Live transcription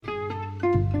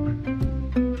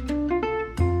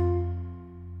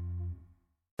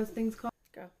Those things called.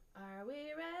 Go. Are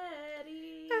we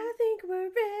ready? I think we're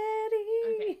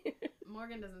ready. Okay.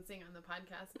 Morgan doesn't sing on the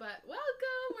podcast, but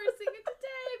welcome. We're singing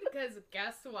today because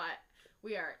guess what?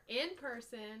 We are in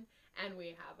person and we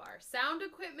have our sound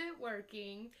equipment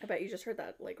working. I bet you just heard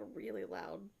that like really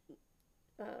loud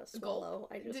swallow.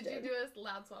 Gulp. Did you do a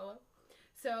loud swallow?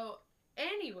 So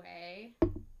anyway,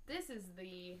 this is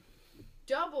the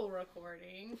double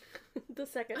recording. The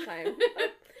second time.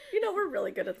 You know, we're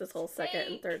really good at this whole second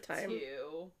and third time.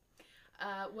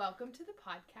 Welcome to the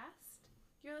podcast.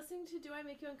 You're listening to Do I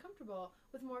Make You Uncomfortable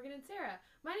with Morgan and Sarah.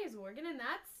 My name is Morgan and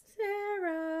that's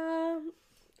Sarah.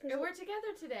 And we're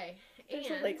together today.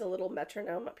 There's like a little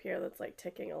metronome up here that's like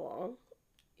ticking along,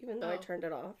 even though I turned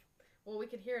it off. Well, we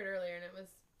could hear it earlier and it was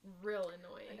real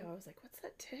annoying. I know, I was like, what's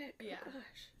that tick? Yeah. Oh,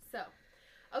 gosh.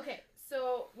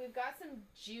 So we've got some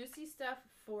juicy stuff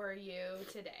for you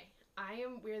today.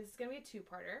 This is going to be a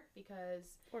two-parter because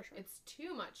it's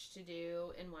too much to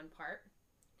do in one part.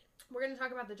 We're going to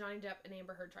talk about the Johnny Depp and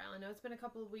Amber Heard trial. I know it's been a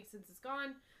couple of weeks since it's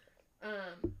gone.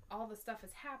 All the stuff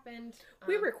has happened.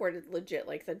 We recorded legit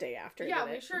like the day after. Yeah,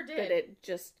 we sure did. But it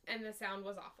just... And the sound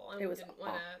was awful. And it we was didn't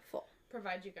want to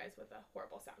provide you guys with a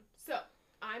horrible sound. So,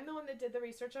 I'm the one that did the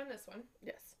research on this one.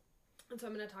 Yes. And so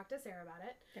I'm going to talk to Sarah about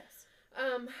it. Yes.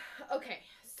 Okay,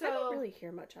 so... I don't really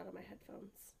hear much out of my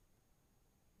headphones.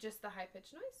 Just the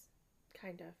high-pitched noise?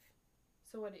 Kind of.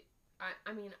 So what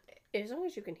I mean... As long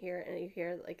as you can hear it and you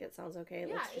hear like it sounds okay,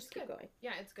 yeah, let's just keep going.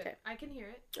 Yeah, it's good. Okay. I can hear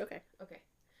it. Okay.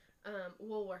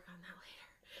 We'll work on that later.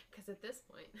 Because at this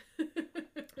point...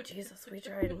 Jesus, we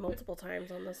tried multiple times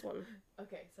on this one.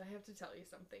 Okay, so I have to tell you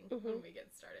something Mm-hmm. when we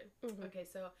get started. Mm-hmm. Okay,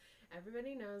 so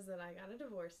everybody knows that I got a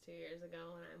divorce 2 years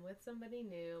ago and I'm with somebody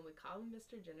new. And we call him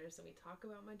Mr. Jenners and we talk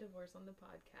about my divorce on the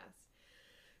podcast.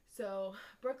 So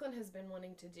Brooklyn has been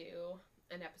wanting to do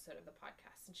an episode of the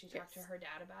podcast and she talked to her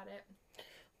dad about it.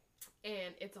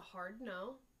 And it's a hard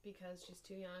no because she's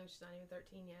too young. She's not even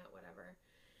 13 yet, whatever.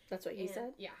 That's what he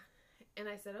said? Yeah. And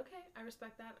I said, okay, I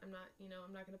respect that. I'm not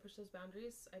going to push those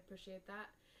boundaries. I appreciate that.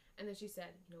 And then she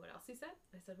said, you know what else he said?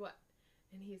 I said, what?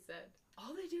 And he said,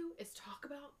 all they do is talk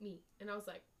about me. And I was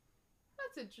like,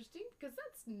 that's interesting because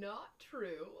that's not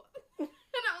true.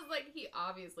 And I was like, he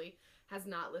obviously has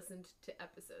not listened to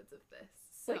episodes of this.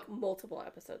 So. Like multiple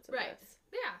episodes of this.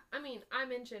 Yeah. I mean, I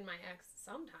mention my ex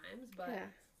sometimes, but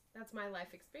that's my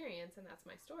life experience and that's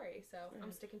my story. So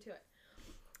I'm sticking to it.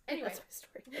 Anyway. That's my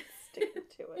story. Sticking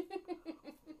to it.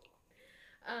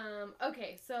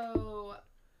 Okay, so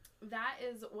that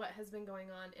is what has been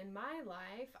going on in my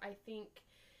life. I think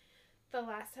the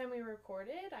last time we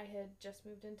recorded, I had just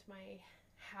moved into my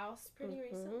house pretty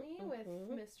recently with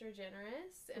Mr.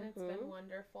 Generous, and it's been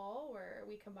wonderful where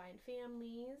we combined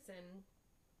families and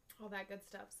all that good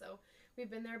stuff. So we've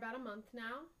been there about a month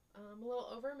now, a little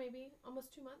over, maybe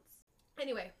almost 2 months.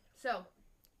 Anyway, so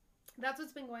that's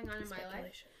what's been going on in my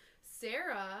life.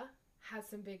 Sarah has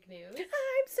some big news.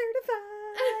 I'm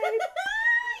certified.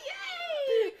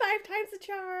 Yay! 5 times the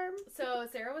charm. So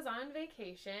Sarah was on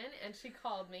vacation and she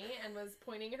called me and was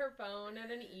pointing her phone at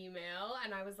an email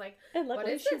and I was like, and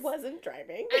luckily what is she this? wasn't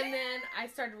driving. And then I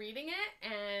started reading it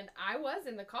and I was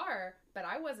in the car, but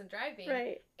I wasn't driving.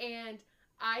 Right. And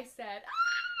I said,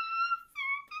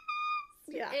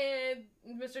 yeah. And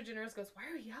Mr. Generous goes, why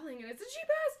are you yelling? And I said, she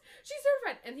passed. She's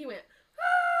certified. And he went,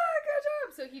 good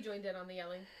job. So he joined in on the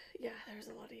yelling. Yeah, there was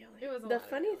a lot of yelling. It was a the lot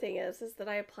funny of thing is that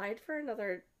I applied for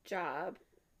another job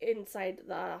inside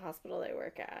the hospital I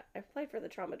work at. I applied for the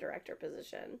trauma director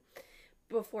position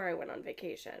before I went on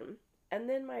vacation. And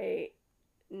then my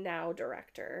now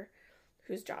director,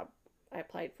 whose job I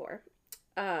applied for,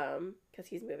 because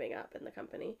he's moving up in the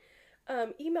company,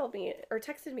 emailed me or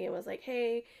texted me and was like,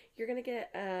 hey, you're going to get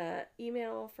an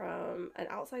email from an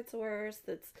outside source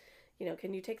that's,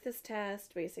 can you take this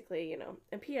test, basically, and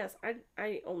P.S.,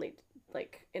 I only,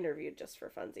 interviewed just for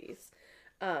funsies,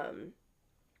 and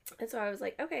so I was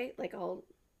like, okay, I'll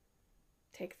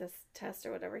take this test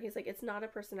or whatever. He's like, it's not a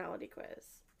personality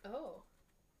quiz. Oh.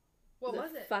 What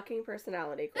was it? Fucking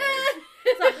personality quiz.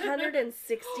 It's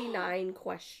 169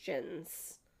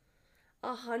 questions.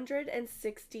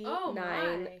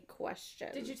 169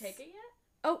 questions. Did you take it yet?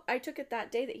 Oh, I took it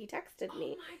that day that he texted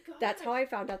me. Oh my god. That's how I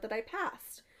found out that I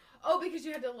passed. Oh, because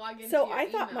you had to log into So your I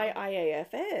thought email. my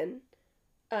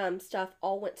IAFN stuff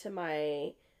all went to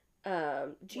my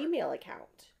Gmail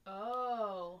account.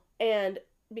 Oh. And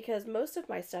because most of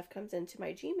my stuff comes into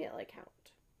my Gmail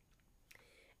account.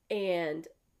 And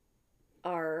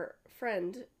our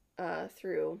friend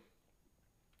through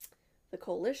the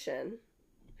coalition,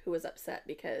 who was upset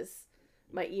because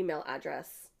my email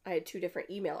address, I had 2 different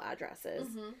email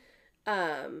addresses,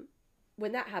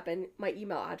 when that happened, my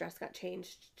email address got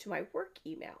changed to my work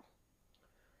email.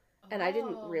 And I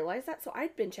didn't realize that. So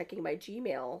I'd been checking my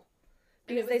Gmail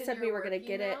because they said we were going to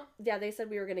get it. Yeah, they said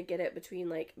we were going to get it between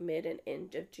like mid and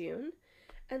end of June.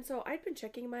 And so I'd been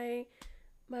checking my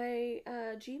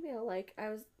Gmail like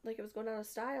it was going out of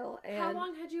style. And how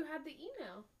long had you had the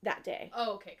email? That day.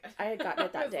 Oh, okay, good. I had gotten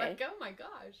it that day. Like, oh my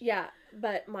gosh. Yeah,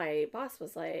 but my boss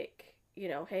was like, you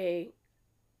know, hey,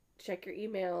 check your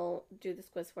email, do this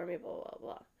quiz for me, blah, blah,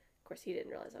 blah. Of course, he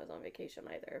didn't realize I was on vacation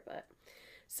either, but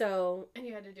so and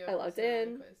you had to do I logged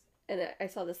in, quiz. And I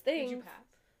saw this thing. Did you pass?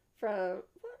 From,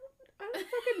 I don't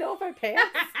fucking know if I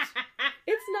passed.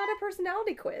 It's not a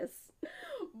personality quiz.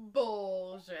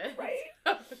 Bullshit. Right?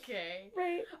 Okay.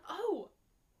 Right. Oh.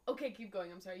 Okay, keep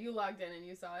going. I'm sorry. You logged in and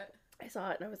you saw it? I saw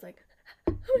it and I was like,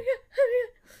 oh my god, oh my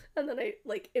god. And then I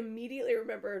like immediately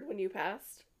remembered when you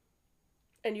passed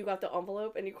and you got the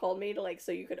envelope and you called me to like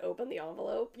so you could open the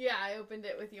envelope. Yeah, I opened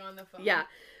it with you on the phone. Yeah.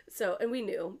 So, and we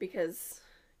knew because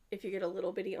if you get a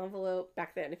little bitty envelope,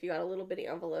 back then, if you got a little bitty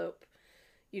envelope,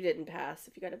 you didn't pass.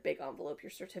 If you got a big envelope, your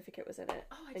certificate was in it.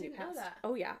 Oh, I didn't know that.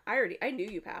 Oh, yeah. I knew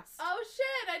you passed. Oh,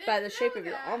 shit. I didn't know by the shape of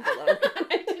your envelope.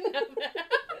 I didn't know that.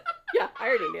 Yeah, I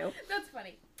already knew. That's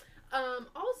funny.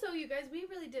 Also, you guys, we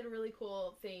really did a really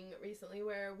cool thing recently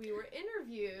where we were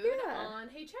interviewed on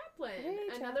Hey Chaplain,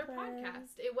 another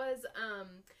podcast. It was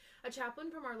a chaplain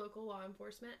from our local law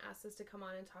enforcement asked us to come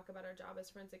on and talk about our job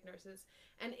as forensic nurses,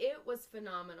 and it was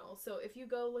phenomenal. So if you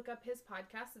go look up his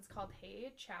podcast, it's called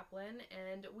Hey Chaplain,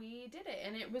 and we did it,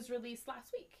 and it was released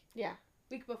last week. Yeah.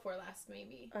 Week before last,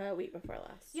 maybe. Week before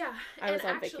last. Yeah. I was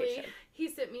on vacation. He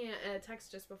sent me a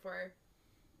text just before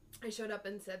I showed up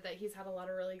and said that he's had a lot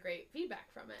of really great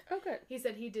feedback from it. Oh, good. He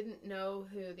said he didn't know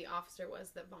who the officer was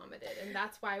that vomited, and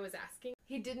that's why I was asking.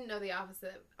 He didn't know the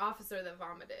officer that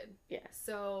vomited. Yeah.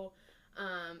 So,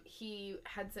 he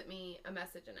had sent me a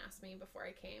message and asked me before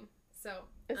I came. So,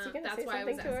 that's why I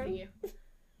was asking you.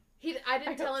 I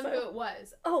didn't tell him who it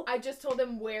was. Oh. I just told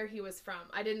him where he was from.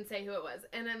 I didn't say who it was.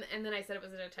 And then I said it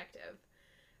was a detective.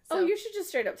 So, you should just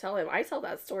straight up tell him. I tell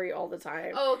that story all the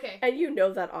time. Oh, okay. And you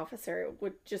know that officer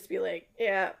would just be like,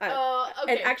 yeah.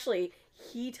 Okay. And actually,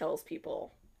 he tells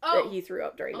people that he threw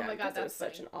up during that because it was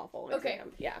such an awful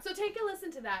exam. Yeah. So take a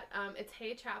listen to that. It's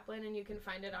Hey Chaplain, and you can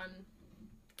find it on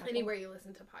anywhere you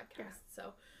listen to podcasts. Yeah.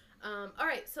 So, all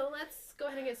right. So let's go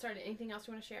ahead and get started. Anything else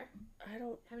you want to share? I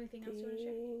don't have anything else you want to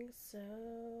share.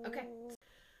 So. Okay.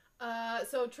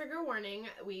 So trigger warning,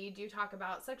 we do talk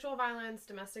about sexual violence,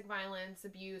 domestic violence,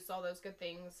 abuse, all those good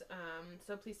things.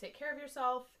 So please take care of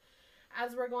yourself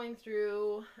as we're going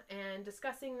through and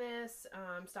discussing this.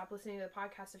 Stop listening to the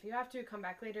podcast if you have to. Come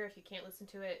back later. If you can't listen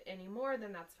to it anymore,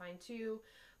 then that's fine too.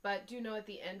 But do know at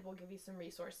the end we'll give you some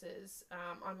resources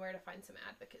on where to find some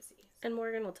advocacy. And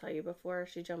Morgan will tell you before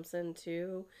she jumps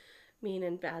into mean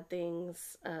and bad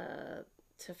things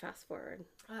to fast forward.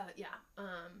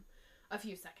 A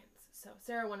few seconds. So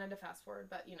Sarah wanted to fast forward,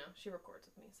 but she records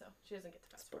with me, so she doesn't get to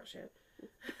fast forward. Shit.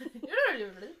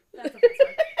 That's a fast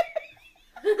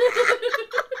forward.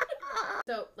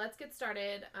 So let's get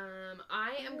started.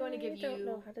 I am going to give you. I don't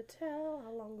know how to tell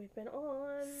how long we've been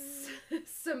on.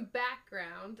 Some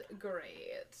background.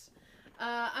 Great.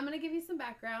 I'm going to give you some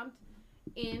background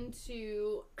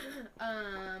into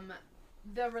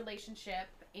the relationship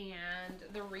and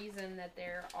the reason that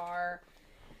there are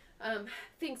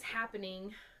things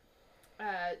happening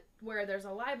where there's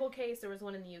a libel case. There was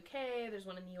one in the UK, there's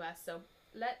one in the US, so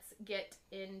let's get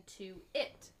into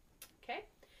it. Okay?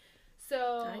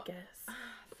 So I guess.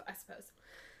 I suppose.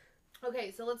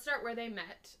 Okay, so let's start where they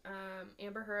met.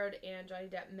 Amber Heard and Johnny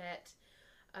Depp met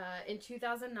in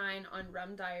 2009 on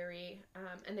Rum Diary,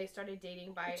 and they started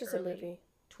dating by Which is early a movie.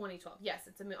 2012. Yes,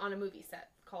 it's on a movie set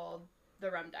called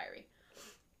The Rum Diary.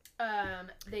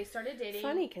 They started dating.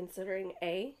 Funny considering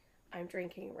A, I'm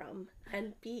drinking rum,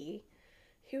 and B,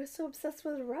 he was so obsessed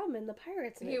with rum in the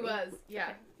Pirates movie. He was, yeah.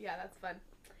 Okay. Yeah, that's fun.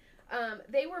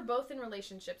 They were both in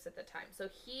relationships at the time. So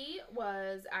he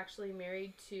was actually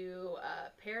married to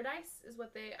Paradise, is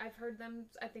what I've heard them.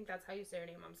 I think that's how you say her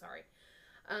name. I'm sorry.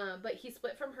 But he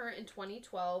split from her in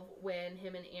 2012 when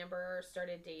him and Amber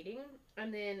started dating.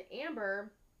 And then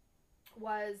Amber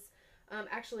was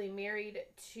actually married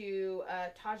to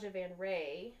Taja Van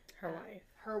Ray.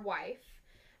 Her wife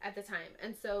at the time.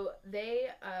 And so they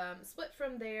split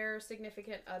from their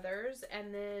significant others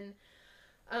and then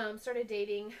started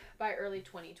dating by early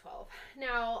 2012.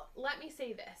 Now, let me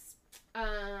say this.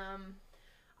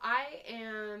 I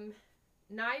am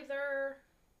neither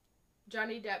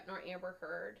Johnny Depp nor Amber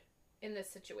Heard in this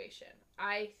situation.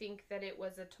 I think that it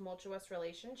was a tumultuous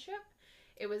relationship.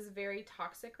 It was a very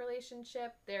toxic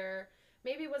relationship. Their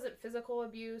maybe wasn't physical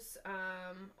abuse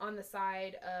on the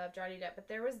side of Johnny Depp, but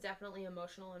there was definitely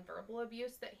emotional and verbal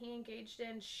abuse that he engaged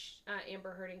in.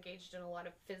 Amber Heard engaged in a lot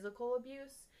of physical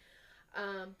abuse.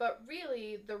 But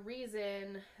really, the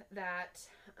reason that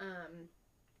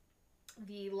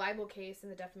the libel case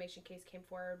and the defamation case came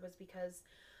forward was because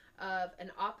of an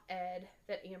op-ed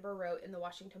that Amber wrote in the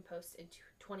Washington Post in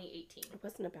 2018. It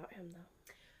wasn't about him,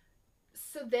 though.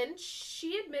 So then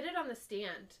she admitted on the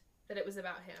stand that it was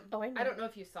about him. Oh, I know. I don't know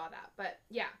if you saw that, but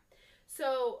yeah.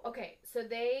 So, okay, so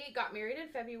they got married in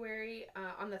February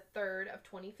on the 3rd of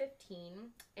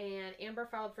 2015, and Amber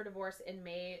filed for divorce in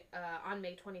May on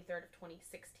May 23rd of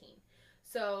 2016.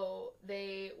 So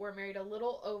they were married a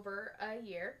little over a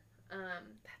year.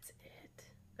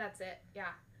 That's it,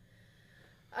 yeah.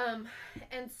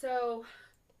 And so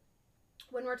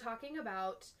when we're talking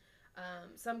about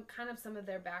some of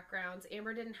their backgrounds,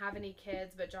 Amber didn't have any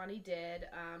kids, but Johnny did.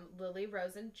 Lily,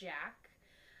 Rose, and Jack.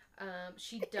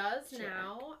 She does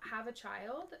now have a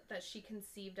child that she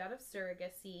conceived out of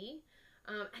surrogacy.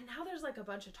 And now there's like a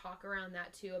bunch of talk around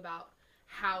that too about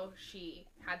how she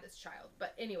had this child.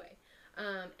 But anyway,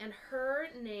 and her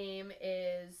name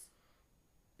is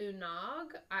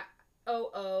Oonagh.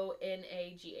 Oonagh.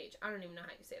 I don't even know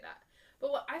how you say that.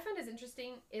 But what I find is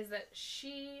interesting is that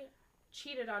she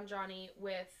cheated on Johnny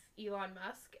with Elon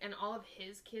Musk, and all of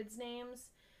his kids' names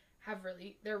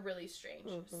they're really strange.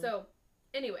 Mm-hmm. So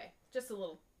anyway, just a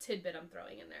little tidbit I'm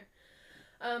throwing in there.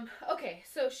 Okay,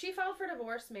 so she filed for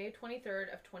divorce May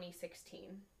 23rd of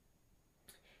 2016.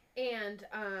 And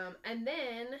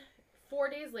then 4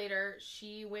 days later,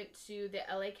 she went to the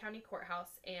LA County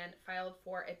Courthouse and filed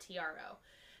for a TRO.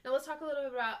 Now let's talk a little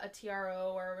bit about a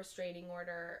TRO or a restraining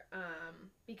order,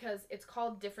 because it's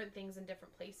called different things in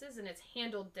different places and it's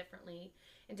handled differently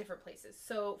in different places.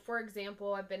 So, for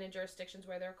example, I've been in jurisdictions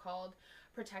where they're called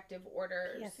protective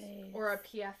orders, PFAs. Or a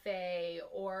PFA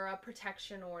or a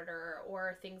protection order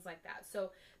or things like that.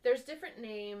 So there's different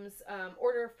names,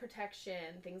 order of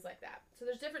protection, things like that. So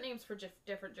there's different names for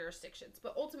different jurisdictions.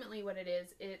 But ultimately what it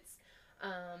is, it's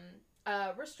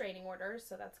restraining orders,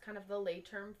 so that's kind of the lay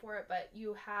term for it, but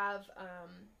you have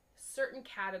certain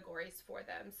categories for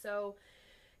them. So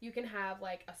you can have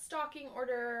like a stalking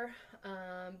order.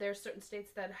 There's certain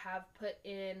states that have put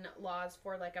in laws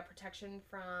for like a protection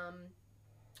from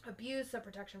abuse, a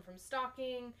protection from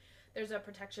stalking. There's a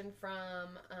protection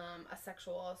from a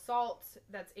sexual assault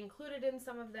that's included in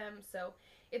some of them. So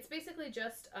it's basically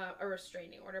just a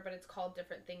restraining order, but it's called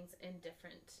different things in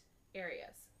different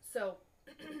areas. So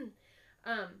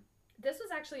this was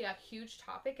actually a huge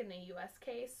topic in the U.S.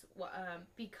 case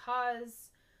because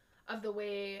of the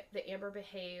way that Amber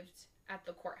behaved at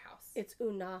the courthouse. It's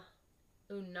Oonagh.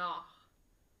 Oonagh.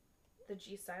 The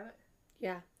G silent?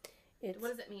 Yeah. What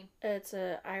does it mean? It's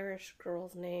an Irish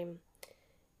girl's name,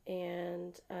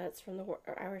 and it's from the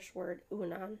Irish word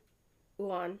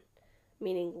uan,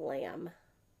 meaning lamb.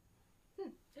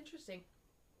 Interesting.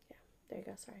 Yeah, there you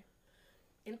go, sorry.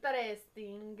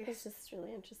 Interesting. I was just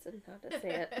really interested in how to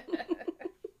say it.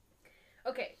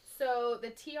 Okay, so the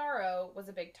TRO was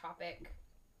a big topic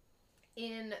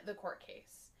in the court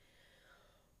case.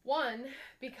 One,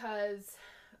 because,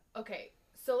 okay,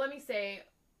 so let me say,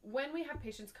 when we have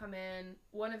patients come in,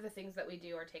 one of the things that we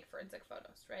do are take forensic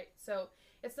photos, right? So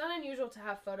it's not unusual to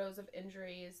have photos of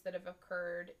injuries that have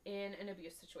occurred in an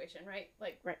abuse situation, right?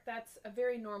 Like, right. That's a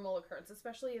very normal occurrence,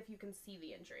 especially if you can see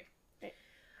the injury. Right.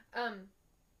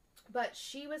 But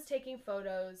she was taking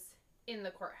photos in the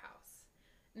courthouse.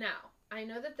 Now, I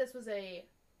know that this was a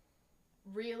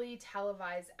really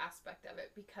televised aspect of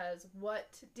it, because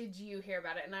what did you hear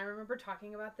about it? And I remember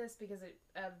talking about this because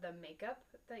of the makeup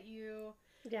that you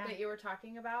were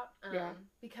talking about.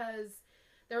 Because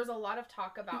there was a lot of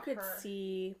talk about her. You could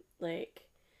see, like,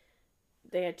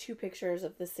 they had two pictures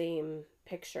of the same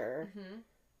picture,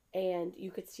 and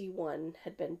you could see one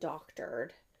had been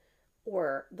doctored,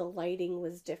 or the lighting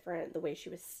was different, the way she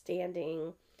was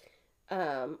standing,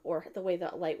 or the way the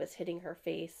light was hitting her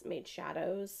face made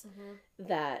shadows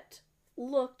that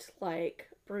looked like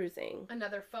bruising.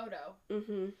 Another photo.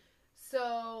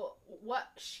 So what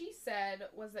she said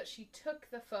was that she took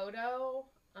the photo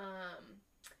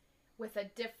with a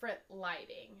different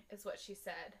lighting, is what she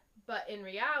said. But in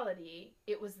reality,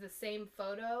 it was the same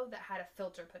photo that had a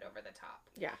filter put over the top.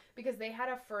 Yeah. Because they had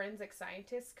a forensic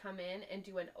scientist come in and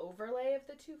do an overlay of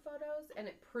the two photos, and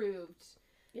it proved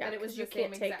that it was the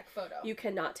same exact photo. You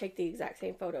cannot take the exact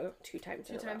same photo two times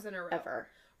in a row. Ever.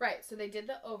 Right, so they did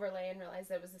the overlay and realized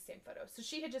that it was the same photo. So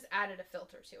she had just added a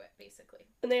filter to it, basically.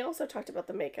 And they also talked about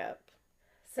the makeup.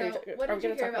 So what did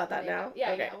you hear about that now?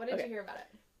 Yeah, okay. Yeah. What did you hear about it?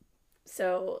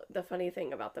 So the funny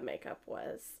thing about the makeup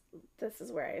was, this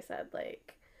is where I said,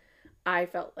 like, I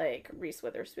felt like Reese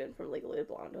Witherspoon from Legally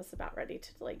Blonde was about ready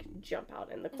to, like, jump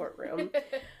out in the courtroom.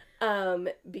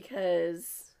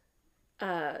 Because,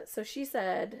 so she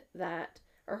said that,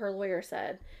 or her lawyer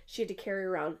said, she had to carry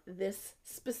around this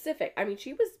specific, I mean,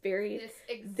 she was very,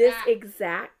 this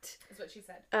exact is what she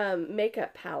said,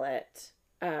 makeup palette,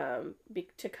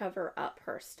 to cover up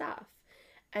her stuff.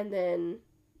 And then,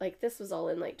 like, this was all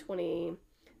in, like,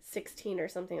 2016 or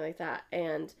something like that,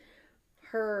 and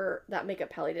that makeup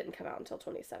palette didn't come out until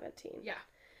 2017. Yeah.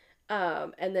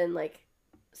 And then, like,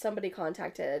 somebody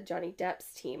contacted Johnny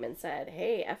Depp's team and said,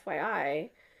 hey, FYI.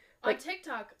 Like, on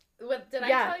TikTok. Did I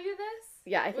tell you this?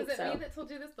 Yeah, I think so. Was it me that told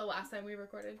you this the last time we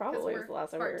recorded? Probably was the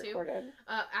last time we recorded.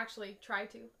 Actually, try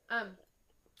to.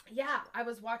 Yeah, I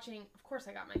was watching, of course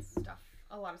I got my stuff,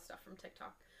 a lot of stuff from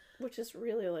TikTok. Which is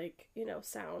really, like,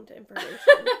 sound information.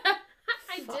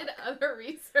 I did other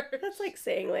research. That's like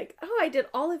saying, like, oh, I did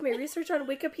all of my research on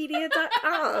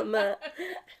Wikipedia.com. Oh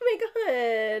my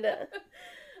god.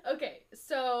 Okay,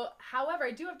 so, however,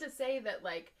 I do have to say that,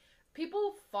 like,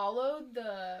 people followed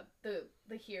the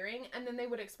hearing, and then they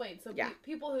would explain. So,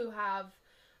 people who have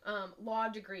law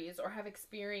degrees or have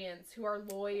experience, who are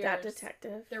lawyers. That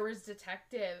detective. There was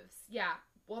detectives. Yeah,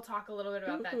 we'll talk a little bit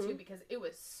about that, too, because it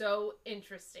was so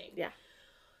interesting. Yeah.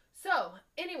 So,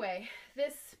 anyway,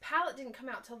 this palette didn't come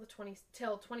out till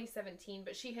 2017,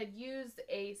 but she had used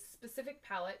a specific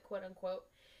palette, quote unquote,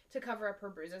 to cover up her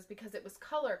bruises because it was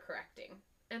color correcting.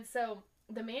 And so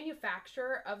the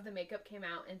manufacturer of the makeup came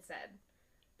out and said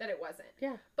that it wasn't.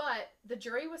 Yeah. But the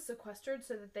jury was sequestered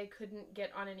so that they couldn't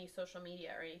get on any social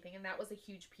media or anything, and that was a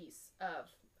huge piece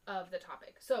of the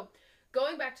topic. So,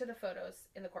 going back to the photos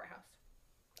in the courthouse.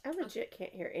 I legit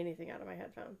can't hear anything out of my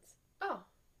headphones. Oh.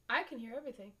 I can hear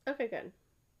everything. Okay, good.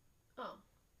 Oh.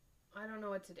 I don't know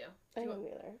what to do. I don't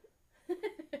either.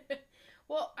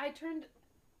 Well, I turned...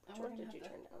 What did you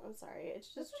turn down? I'm sorry.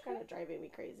 It's just kind of driving me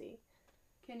crazy.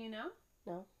 Can you now?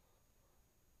 No.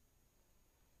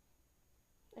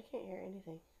 I can't hear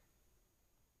anything.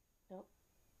 Nope.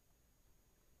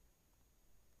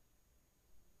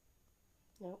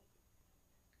 Nope.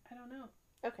 I don't know.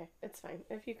 Okay, it's fine.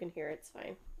 If you can hear it, it's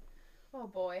fine. Oh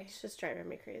boy. It's just driving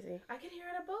me crazy. I can hear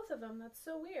out of both of them. That's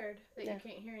so weird that you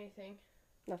can't hear anything.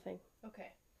 Nothing.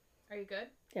 Okay. Are you good?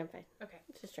 Yeah, I'm fine. Okay.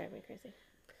 It's just driving me crazy.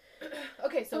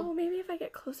 Okay, so... Oh, maybe if I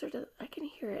get closer to... I can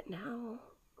hear it now.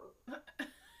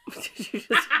 Did you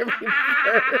just hear me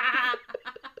burp?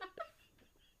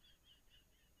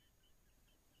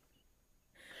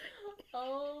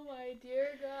 Oh my dear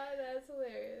God, that's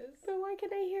hilarious. But why can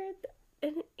I hear it?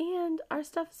 And our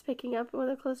stuff is picking up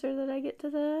the closer that I get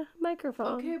to the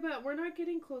microphone. Okay, but we're not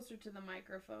getting closer to the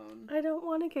microphone. I don't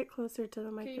want to get closer to the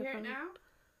microphone. Can you hear it now?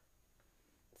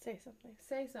 Say something.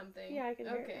 Say something. Yeah, I can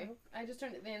hear it now. Okay. I just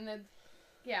turned it in.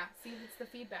 Yeah, see, it's the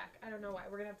feedback. I don't know why.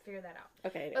 We're going to have to figure that out.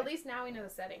 Okay. Anyway. But at least now we know the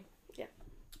setting. Yeah.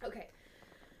 Okay.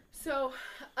 So,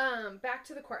 back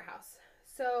to the courthouse.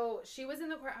 So, she was in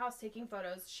the courthouse taking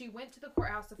photos. She went to the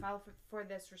courthouse to file for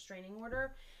this restraining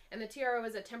order. And the TRO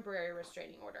is a temporary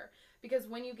restraining order. Because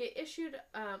when you get issued,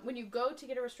 when you go to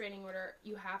get a restraining order,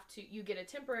 you get a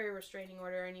temporary restraining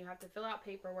order and you have to fill out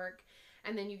paperwork.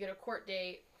 And then you get a court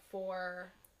date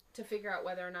to figure out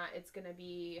whether or not it's going to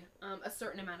be a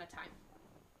certain amount of time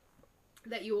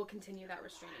that you will continue that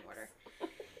restraining order.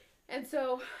 And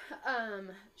so,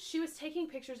 she was taking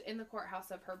pictures in the courthouse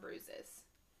of her bruises.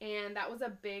 And that was a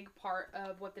big part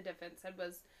of what the defense said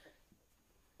was,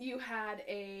 you had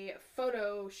a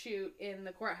photo shoot in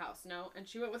the courthouse, no? And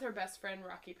she went with her best friend,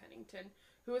 Rocky Pennington,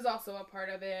 who was also a part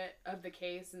of the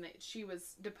case, and that she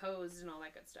was deposed and all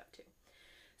that good stuff, too.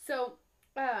 So,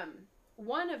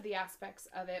 one of the aspects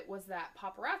of it was that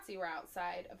paparazzi were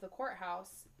outside of the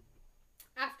courthouse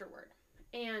afterward.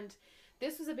 And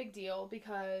this was a big deal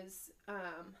because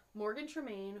Morgan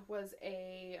Tremaine was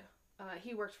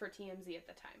he worked for TMZ at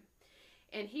the time.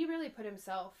 And he really put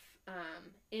himself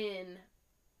in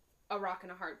a rock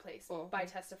and a hard place by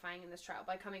testifying in this trial,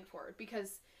 by coming forward.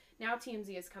 Because now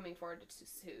TMZ is coming forward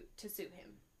to sue him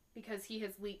because he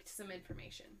has leaked some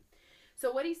information.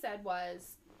 So what he said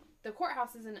was, the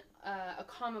courthouse isn't a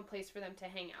common place for them to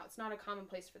hang out. It's not a common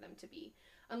place for them to be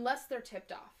unless they're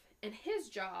tipped off. And his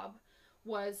job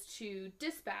was to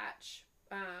dispatch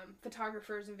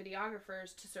photographers and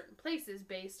videographers to certain places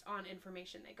based on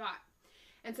information they got.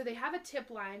 And so they have a tip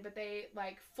line, but they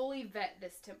fully vet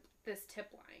this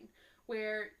tip line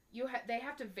where they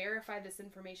have to verify this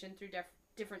information through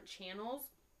different channels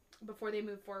before they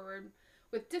move forward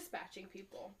with dispatching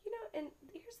people. You know, and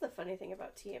here's the funny thing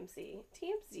about TMZ.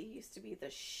 TMZ used to be the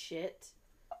shit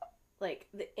like,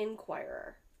 the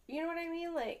Inquirer. You know what I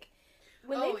mean? Like,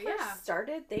 when Oh, they first yeah.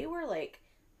 started, they were, like,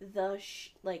 the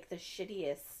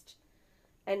shittiest.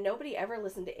 And nobody ever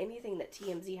listened to anything that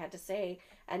TMZ had to say.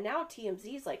 And now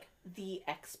TMZ's, like, the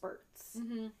experts.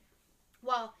 Mm-hmm.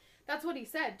 Well, that's what he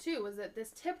said, too, was that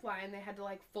this tip line, they had to,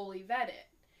 like, fully vet it.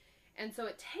 And so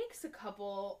it takes a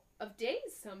couple of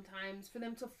days sometimes for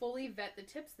them to fully vet the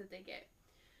tips that they get.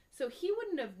 So he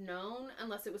wouldn't have known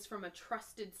unless it was from a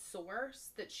trusted source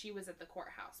that she was at the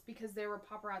courthouse, because there were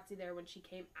paparazzi there when she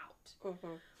came out.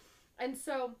 Mm-hmm. And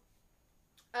so,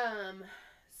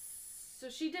 so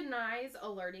she denies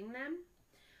alerting them,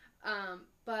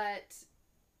 but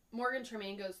Morgan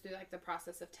Tremaine goes through, like, the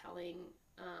process of telling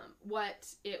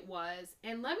what it was.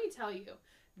 And let me tell you,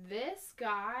 this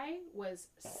guy was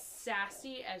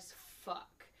sassy as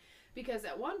fuck. Because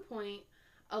at one point,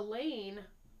 Elaine,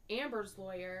 Amber's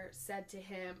lawyer, said to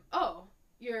him, "Oh,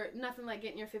 you're nothing like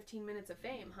getting your 15 minutes of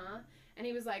fame, huh?" And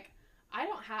he was like, I'm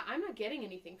not getting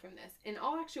anything from this. In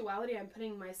all actuality, I'm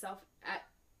putting myself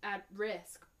at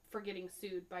risk for getting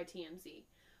sued by TMZ.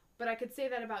 But I could say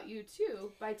that about you,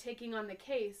 too, by taking on the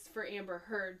case for Amber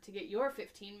Heard to get your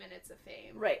 15 minutes of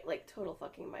fame. Right, like, total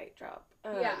fucking mic drop.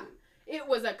 Yeah. It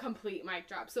was a complete mic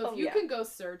drop. So if you can go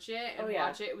search it and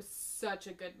watch it, it was such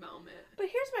a good moment. But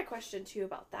here's my question, too,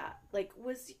 about that. Like,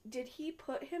 did he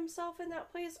put himself in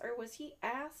that place, or was he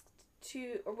asked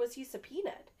to, or was he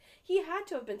subpoenaed? He had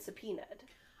to have been subpoenaed.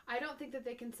 I don't think that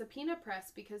they can subpoena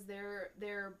press because they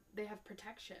have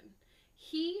protection.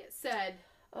 He said...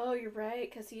 Oh, you're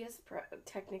right, because he is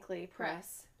technically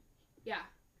press. Yeah.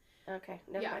 Okay,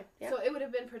 never mind. Yeah. So it would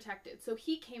have been protected. So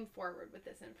he came forward with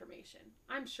this information.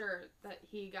 I'm sure that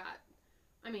he got...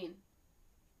 I mean,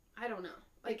 I don't know.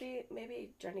 Like,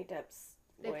 maybe Johnny Depp's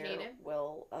lawyer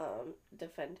will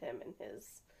defend him in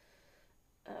his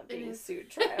being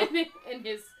sued trial. in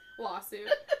his lawsuit.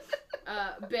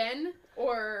 Ben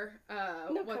or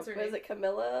what's her name? Was it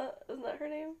Camilla? Isn't that her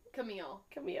name? Camille.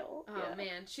 Oh, yeah.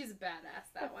 Man, she's a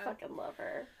badass, that one. I fucking love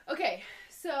her. Okay,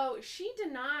 so she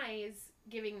denies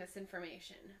giving this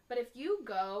information. But if you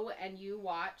go and you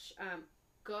watch,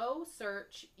 go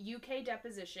search UK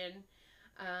deposition,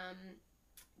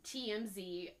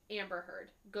 TMZ, Amber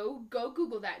Heard. Go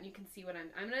Google that and you can see what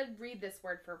I'm going to read this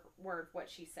word for word what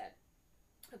she said.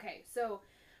 Okay, so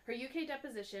her UK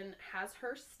deposition has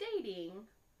her stating,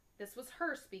 this was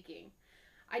her speaking,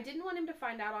 "I didn't want him to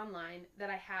find out online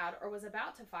that I had or was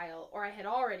about to file or I had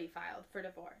already filed for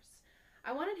divorce.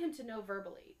 I wanted him to know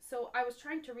verbally, so I was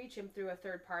trying to reach him through a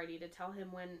third party to tell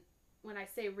him when I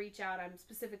say reach out, I'm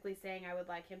specifically saying I would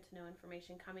like him to know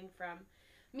information coming from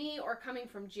me or coming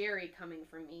from Jerry coming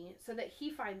from me so that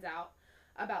he finds out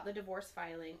about the divorce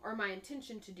filing or my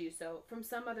intention to do so from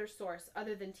some other source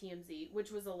other than TMZ,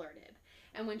 which was alerted."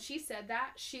 And when she said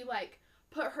that, she, like,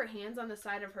 put her hands on the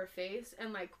side of her face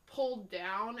and, like, pulled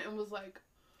down and was like,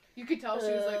 you could tell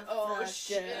she was like, oh,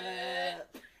 shit.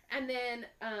 And then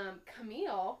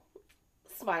Camille.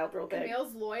 Smiled real big.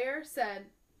 Camille's lawyer said.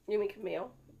 You mean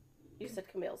Camille? You said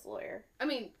Camille's lawyer. I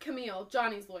mean, Camille,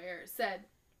 Johnny's lawyer, said,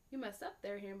 "You messed up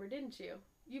there, Amber, didn't you?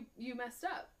 You messed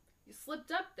up. You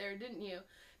slipped up there, didn't you?"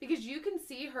 Because you can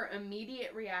see her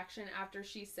immediate reaction after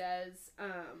she says,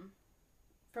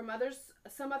 from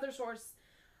some other source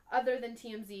other than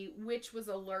TMZ, which was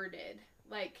alerted.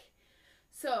 Like,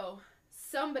 so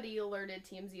somebody alerted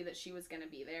TMZ that she was going to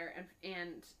be there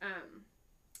and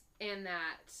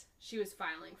that she was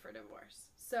filing for divorce.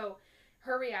 So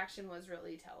her reaction was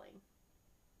really telling.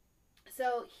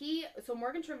 So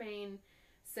Morgan Tremaine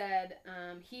said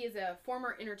he is a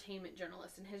former entertainment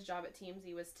journalist and his job at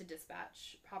TMZ was to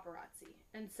dispatch paparazzi.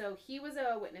 And so he was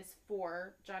a witness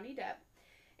for Johnny Depp.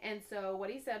 And so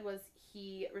what he said was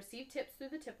he received tips through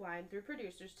the tip line through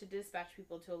producers to dispatch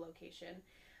people to a location.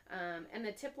 And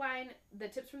the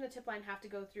tips from the tip line have to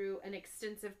go through an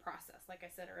extensive process, like I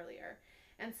said earlier.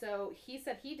 And so he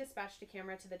said he dispatched a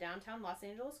camera to the downtown Los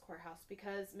Angeles courthouse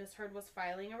because Miss Heard was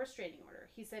filing a restraining order.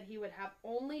 He said he would have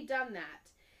only done that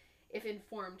if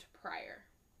informed prior.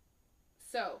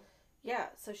 So. Yeah,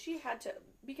 so she had to,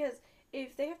 because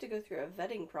if they have to go through a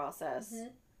vetting process,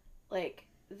 like,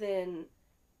 then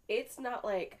it's not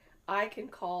like I can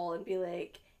call and be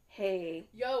like, hey,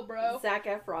 yo, bro, Zac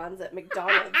Efron's at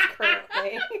McDonald's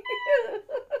currently.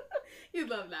 You'd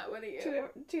love that, wouldn't you?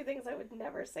 Two things I would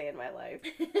never say in my life.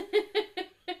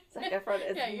 Zac Efron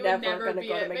is never going to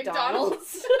go to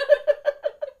McDonald's.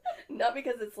 Not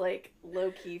because it's, like,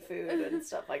 low-key food and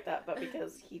stuff like that, but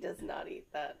because he does not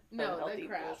eat that unhealthy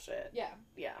bullshit. Yeah.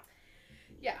 Yeah.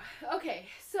 Yeah. Okay,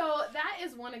 so that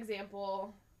is one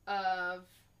example of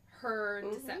her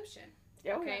deception.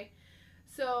 Yeah, okay?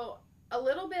 So a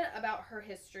little bit about her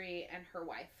history and her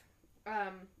wife.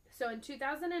 So in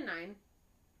 2009,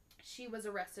 she was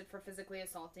arrested for physically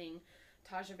assaulting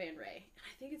Taja Van Ray. And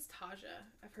I think it's Taja.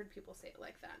 I've heard people say it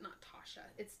like that. Not Tasha.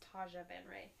 It's Taja Van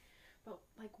Ray. But,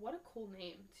 like, what a cool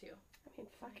name, too. I mean,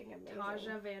 fucking amazing.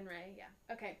 Taja Van Ray, yeah.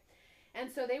 Okay.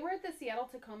 And so they were at the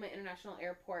Seattle-Tacoma International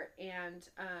Airport, and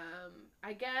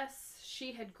I guess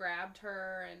she had grabbed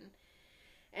her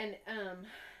and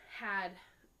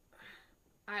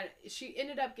she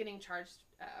ended up getting charged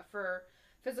for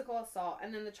physical assault,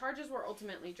 and then the charges were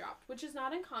ultimately dropped, which is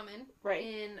not uncommon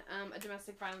in a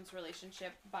domestic violence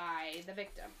relationship by the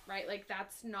victim, right? Like,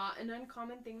 that's not an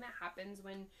uncommon thing that happens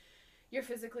when you're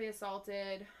physically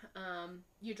assaulted.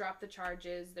 You drop the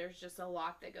charges. There's just a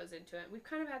lot that goes into it. We've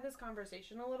kind of had this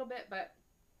conversation a little bit, but,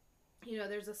 you know,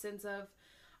 there's a sense of,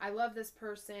 I love this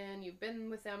person, you've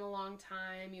been with them a long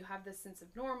time, you have this sense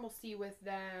of normalcy with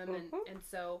them, and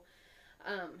so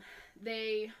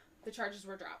the charges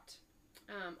were dropped.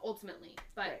 Ultimately,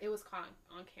 but it was caught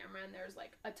on camera, and there's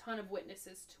like a ton of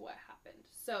witnesses to what happened.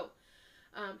 So,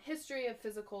 history of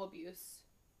physical abuse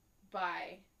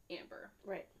by Amber.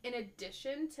 Right. In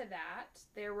addition to that,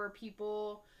 there were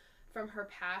people from her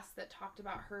past that talked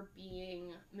about her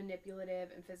being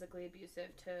manipulative and physically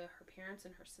abusive to her parents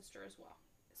and her sister as well.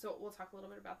 So we'll talk a little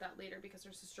bit about that later, because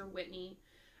her sister Whitney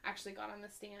actually got on the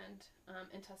stand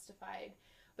and testified.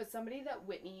 But somebody that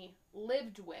Whitney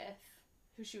lived with,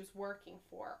 who she was working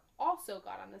for, also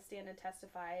got on the stand and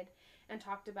testified and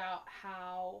talked about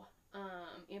how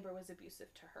Amber was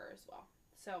abusive to her as well.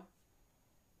 So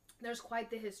there's quite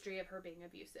the history of her being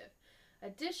abusive.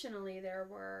 Additionally, there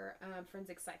were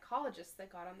forensic psychologists that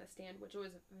got on the stand, which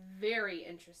was very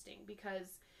interesting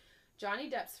because Johnny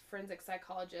Depp's forensic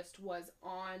psychologist was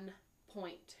on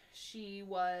point. She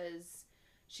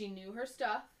knew her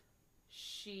stuff.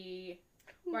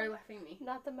 Why are you laughing at me?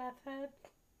 Not the meth head.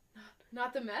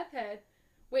 Not the meth head.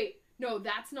 Wait, no,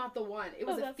 that's not the one. It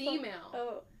was a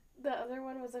female. The other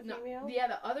one was a female? No, yeah,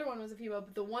 the other one was a female,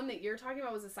 but the one that you're talking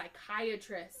about was a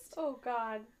psychiatrist. Oh,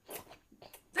 God.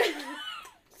 You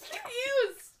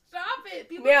stop it.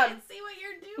 People can't see what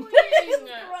you're doing. It's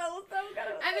gross.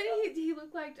 And then he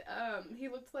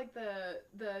looked like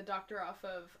the doctor off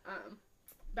of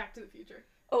Back to the Future.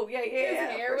 Oh, yeah. His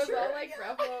hair was all like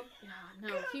ruffled. Yeah,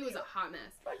 no, he was a hot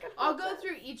mess. I'll go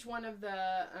through each one of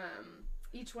the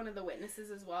witnesses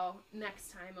as well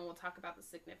next time, and we'll talk about the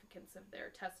significance of their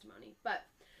testimony. But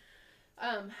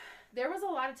there was a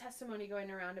lot of testimony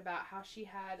going around about how she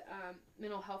had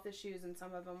mental health issues, and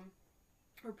some of them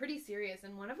were pretty serious,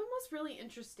 and one of them was really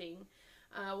interesting.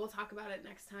 We'll talk about it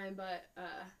next time, but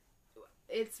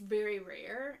it's very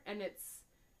rare, and it's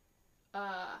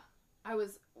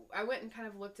I went and kind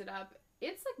of looked it up.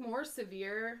 It's like more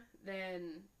severe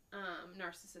than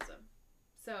narcissism.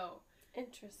 So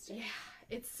interesting. Yeah,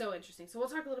 it's so interesting. So we'll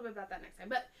talk a little bit about that next time.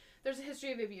 But there's a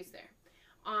history of abuse there.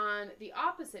 On the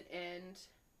opposite end,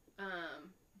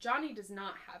 Johnny does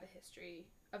not have a history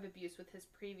of abuse with his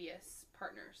previous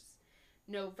partners.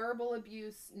 No verbal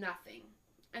abuse, nothing.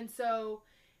 And so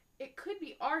it could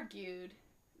be argued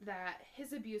that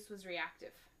his abuse was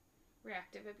reactive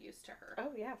abuse to her.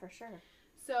 Oh, yeah, for sure.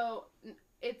 So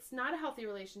it's not a healthy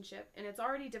relationship, and it's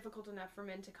already difficult enough for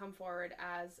men to come forward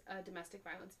as a domestic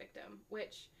violence victim,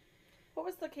 which... What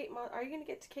was the Kate Moss? Are you going to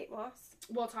get to Kate Moss?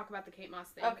 We'll talk about the Kate Moss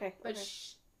thing. Okay. But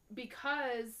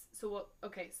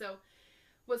so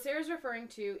what Sarah's referring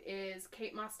to is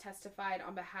Kate Moss testified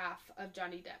on behalf of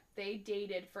Johnny Depp. They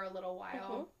dated for a little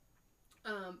while,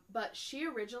 but she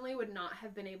originally would not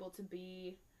have been able to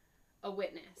be a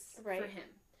witness for him.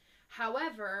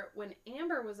 However, when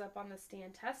Amber was up on the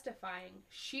stand testifying,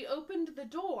 she opened the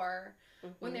door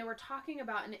when they were talking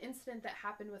about an incident that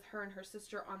happened with her and her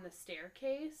sister on the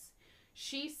staircase.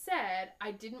 She said,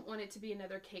 I didn't want it to be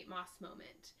another Kate Moss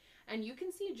moment. And you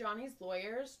can see Johnny's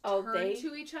lawyers turn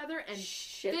to each other and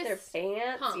shit their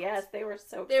pants. Pumped. Yes, they were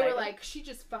so excited. They were like, she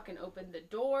just fucking opened the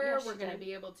door. Yeah, we're going to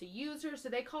be able to use her. So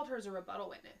they called her as a rebuttal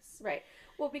witness. Right.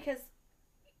 Well, because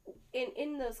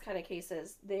in those kind of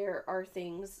cases, there are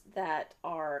things that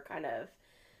are kind of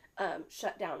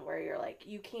shut down where you're like,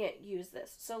 you can't use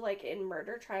this. So like in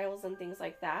murder trials and things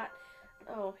like that.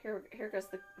 Oh, here goes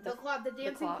the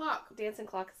dancing clock. Dancing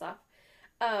clock is off.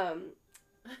 My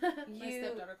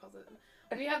stepdaughter calls it.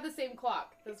 We have the same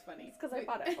clock. That's funny. It's because I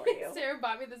bought it for you. Sarah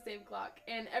bought me the same clock,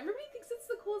 and everybody thinks it's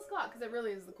the coolest clock because it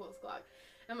really is the coolest clock.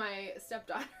 And my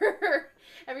stepdaughter,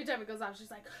 every time it goes off,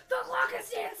 she's like, "The clock is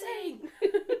dancing!"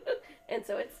 And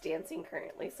so it's dancing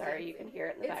currently. Sorry, you can hear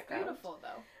it in the background. It's beautiful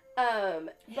though.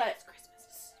 But it's Christmas.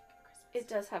 It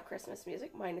does have Christmas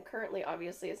music. Mine currently,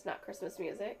 obviously, is not Christmas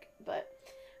music, but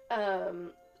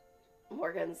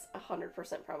Morgan's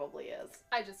 100% probably is.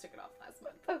 I just took it off last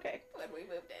month. Okay. When we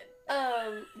moved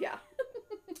in. Yeah.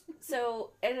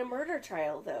 So, in a murder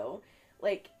trial, though,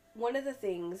 like, one of the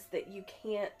things that you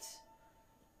can't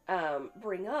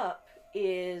bring up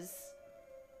is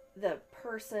the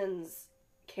person's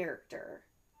character.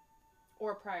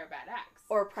 Or prior bad acts.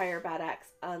 Or prior bad acts,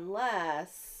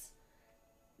 unless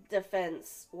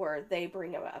defense or they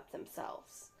bring it up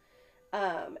themselves.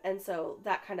 And so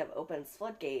that kind of opens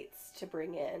floodgates to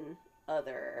bring in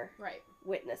other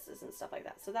witnesses and stuff like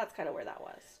that. So that's kind of where that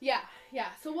was. Yeah.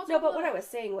 So no, but what I was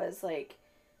saying was, like,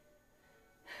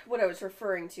 what I was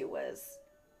referring to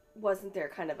wasn't there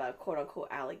kind of a quote-unquote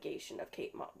allegation of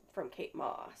from Kate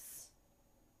Moss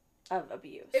of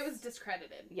abuse? It was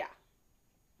discredited. Yeah.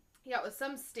 Yeah, it was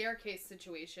some staircase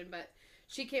situation, but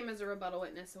she came as a rebuttal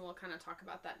witness, and we'll kind of talk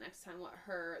about that next time,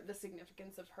 the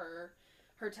significance of her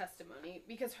testimony,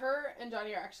 because her and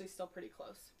Johnny are actually still pretty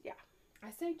close. Yeah.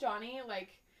 I say Johnny,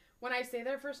 like, when I say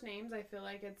their first names, I feel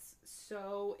like it's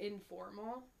so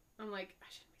informal. I'm like, I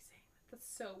shouldn't be saying that.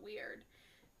 That's so weird.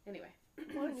 Anyway.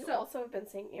 Well, you also have been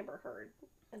saying Amber Heard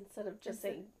instead of just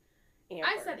saying Amber.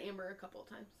 I said Amber a couple of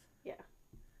times. Yeah.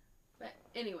 But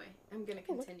anyway, I'm going to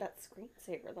continue. Look at that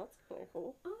screensaver. That's kind of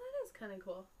cool. Oh, that is kind of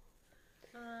cool.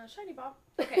 Shiny ball.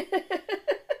 Okay.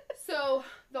 So,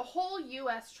 the whole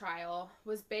U.S. trial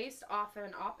was based off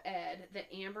an op-ed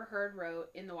that Amber Heard wrote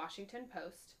in the Washington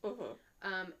Post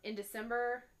in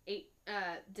December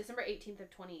 18th of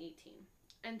 2018.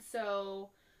 And so,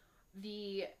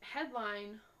 the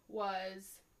headline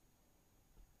was,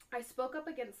 "I spoke up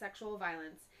against sexual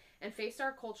violence and faced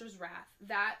our culture's wrath.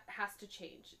 That has to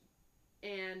change."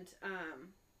 And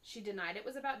she denied it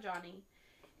was about Johnny.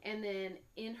 And then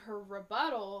in her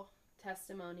rebuttal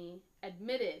testimony,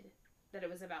 admitted that it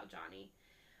was about Johnny.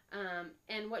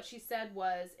 And what she said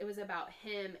was it was about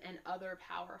him and other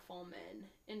powerful men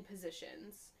in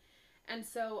positions. And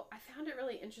so I found it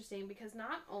really interesting because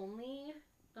not only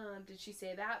did she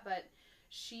say that, but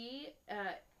she,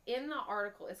 in the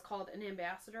article, is called an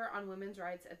ambassador on women's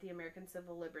rights at the American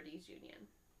Civil Liberties Union.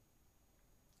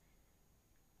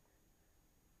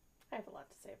 I have a lot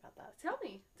to say about that. Tell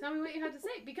me what you had to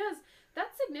say, because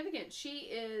that's significant.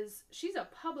 She's a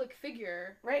public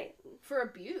figure. Right. For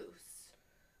abuse.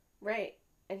 Right.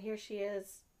 And here she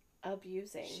is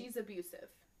abusing. She's abusive.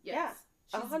 Yes.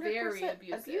 Yeah. She's very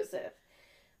abusive.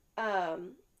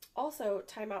 Also,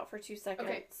 time out for 2 seconds.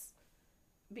 Okay.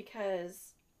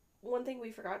 Because one thing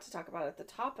we forgot to talk about at the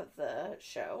top of the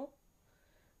show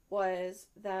was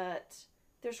that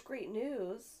there's great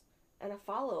news and a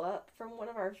follow-up from one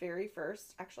of our very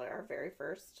first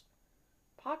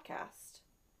podcast.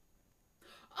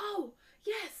 Oh,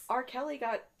 yes. R. Kelly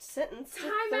got sentenced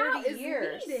to 30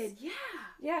 years. Needed. Yeah.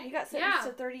 Yeah, he got sentenced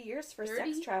to 30 years for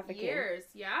sex trafficking. 30 years,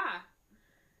 yeah.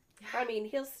 I mean,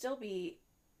 he'll still be...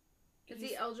 Is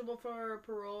he eligible for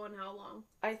parole, and how long?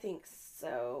 I think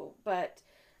so, but,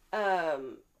 I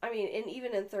mean, and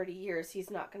even in 30 years, he's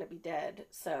not going to be dead,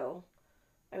 so,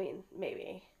 I mean,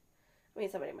 maybe. I mean,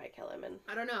 somebody might kill him, and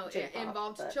I don't know. It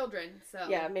involves children, so...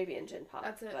 Yeah, maybe in gin pop.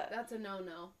 That's a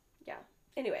no-no. Yeah.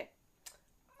 Anyway,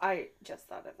 I just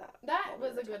thought of that. That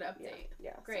was a good update.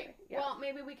 Yeah. Great. Yeah. Well,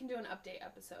 maybe we can do an update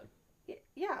episode.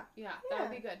 Yeah. Yeah, that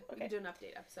would be good. Okay. We can do an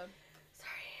update episode.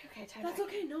 Sorry. Okay, time That's back.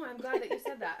 okay. No, I'm glad that you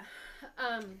said that.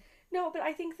 No, but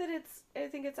I think that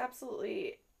it's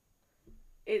absolutely...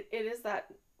 It is that...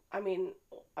 I mean,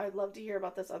 I'd love to hear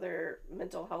about this other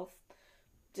mental health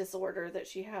disorder that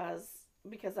she has,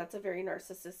 because that's a very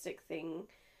narcissistic thing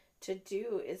to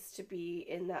do, is to be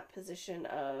in that position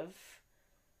of...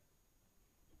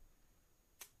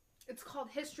 It's called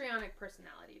histrionic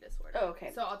personality disorder. Oh,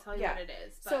 okay. So I'll tell you what it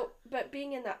is. But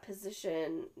being in that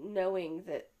position, knowing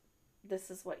that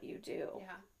this is what you do.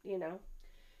 Yeah. You know?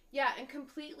 Yeah, and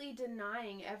completely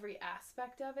denying every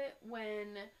aspect of it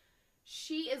when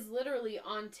she is literally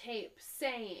on tape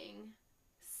saying,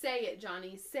 "Say it,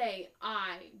 Johnny. Say,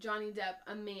 I, Johnny Depp,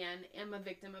 a man, am a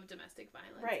victim of domestic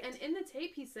violence." Right. And in the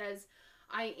tape he says,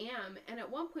 "I am." And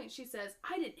at one point she says,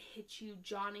 "I didn't hit you,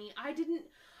 Johnny. I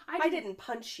didn't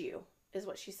punch you," is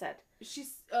what she said.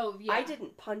 I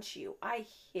didn't punch you. I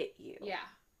hit you. Yeah.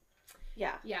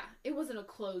 Yeah. Yeah. It wasn't a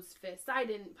closed fist. I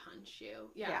didn't punch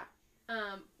you. Yeah.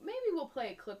 Maybe we'll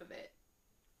play a clip of it.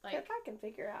 Like, if I can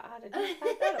figure out how to do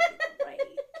that, that'll be great.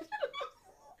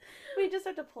 We just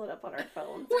have to pull it up on our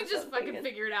phones. We just fucking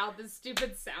figured out this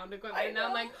stupid sound equipment. And now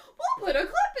I'm like, we'll put a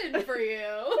clip in for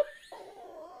you.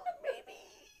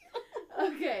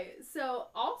 Maybe. Okay, so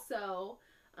also,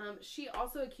 she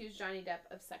also accused Johnny Depp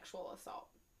of sexual assault.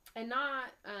 And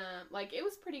not, it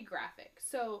was pretty graphic.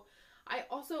 So, I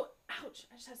also, ouch,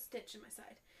 I just had a stitch in my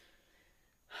side.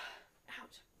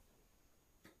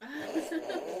 Please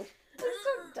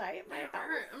don't die at my house.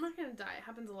 I'm not gonna die. It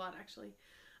happens a lot, actually.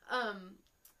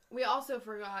 We also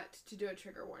forgot to do a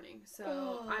trigger warning,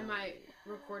 so I might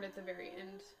record at the very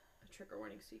end a trigger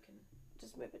warning so you can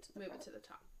just move it to the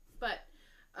top. But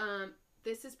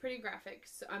this is pretty graphic,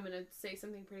 so I'm gonna say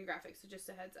something pretty graphic. So just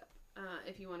a heads up.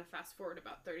 If you want to fast forward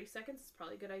about 30 seconds, it's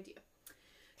probably a good idea.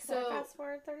 Can I fast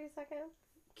forward 30 seconds?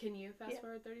 Can you fast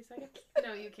forward 30 seconds?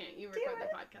 No, you can't. You record the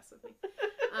podcast with me.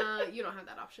 You don't have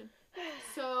that option.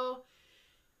 So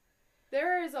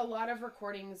there is a lot of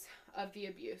recordings of the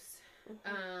abuse.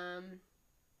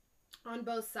 On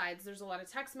both sides. There's a lot of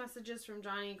text messages from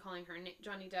Johnny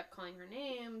Depp calling her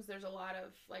names. There's a lot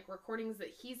of like recordings that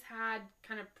he's had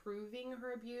kind of proving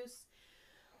her abuse.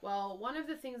 Well, one of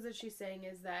the things that she's saying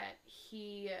is that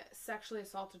he sexually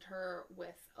assaulted her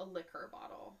with a liquor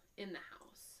bottle in the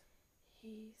house.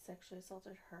 He sexually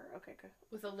assaulted her. Okay, good.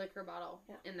 With a liquor bottle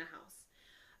in the house.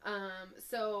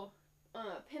 So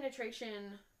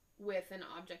penetration with an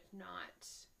object, not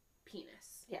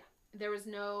penis. Yeah. There was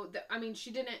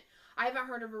she didn't, I haven't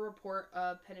heard of a report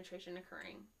of penetration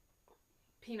occurring.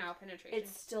 Penile penetration.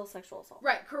 It's still sexual assault.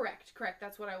 Right, correct.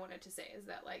 That's what I wanted to say, is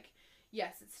that, like,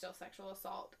 yes, it's still sexual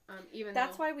assault.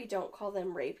 That's why we don't call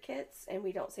them rape kits, and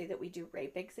we don't say that we do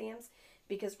rape exams,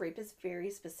 because rape is very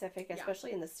specific,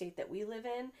 especially in the state that we live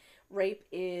in. Rape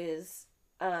is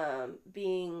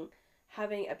having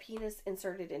a penis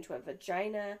inserted into a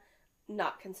vagina,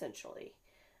 not consensually.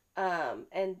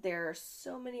 And there are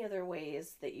so many other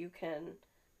ways that you can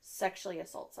sexually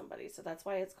assault somebody. So that's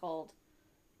why it's called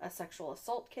a sexual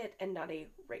assault kit and not a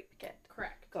rape kit.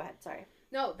 Correct. Go ahead, sorry.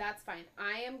 No, that's fine.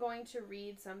 I am going to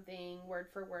read something word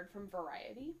for word from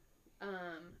Variety.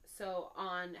 So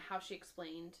on how she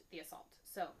explained the assault.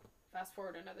 So fast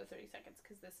forward another 30 seconds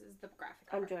because this is the graphic.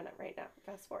 I'm doing it right now.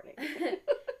 Fast forwarding.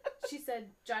 She said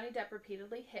Johnny Depp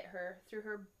repeatedly hit her,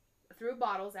 threw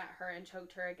bottles at her, and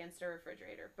choked her against a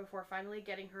refrigerator before finally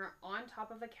getting her on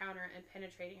top of a counter and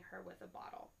penetrating her with a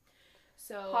bottle.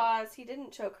 So pause. He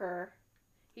didn't choke her.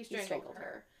 He strangled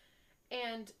her.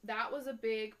 And that was a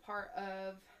big part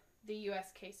of the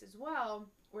U.S. case as well,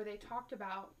 where they talked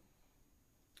about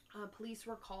police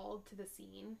were called to the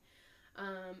scene.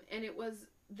 And it was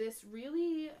this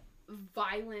really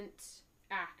violent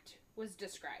act was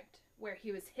described, where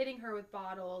he was hitting her with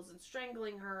bottles and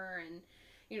strangling her and,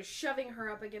 shoving her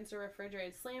up against a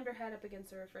refrigerator, slammed her head up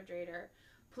against a refrigerator.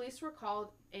 Police were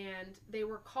called, and they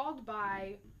were called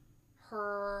by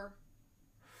her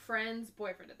friend's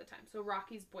boyfriend at the time. So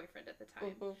Rocky's boyfriend at the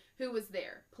time, who was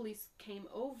there. Police came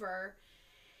over,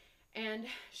 and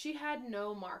she had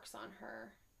no marks on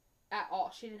her at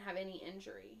all. She didn't have any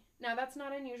injury. Now, that's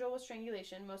not unusual with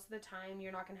strangulation. Most of the time,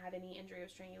 you're not going to have any injury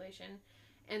with strangulation.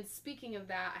 And speaking of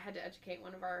that, I had to educate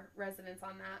one of our residents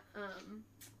on that.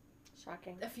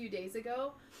 Shocking. A few days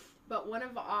ago. But one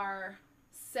of our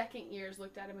second years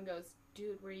looked at him and goes,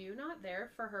 "Dude, were you not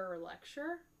there for her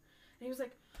lecture?" And he was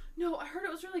like, "No, I heard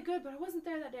it was really good, but I wasn't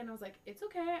there that day." And I was like, "It's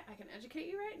okay. I can educate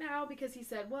you right now." Because he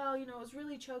said, "Well, it was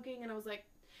really choking." And I was like,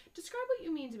 "Describe what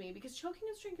you mean to me, because choking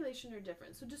and strangulation are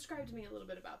different. So describe to me a little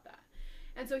bit about that."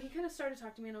 And so he kind of started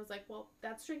talking to me, and I was like, "Well,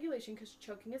 that's strangulation, because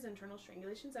choking is internal,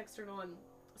 strangulation's external." And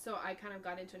so I kind of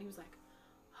got into it, and he was like,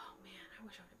 "Oh man, I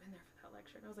wish I would have been there for that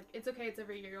lecture." And I was like, "It's okay. It's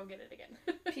every year. You'll get it again."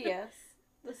 P.S.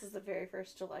 This is the very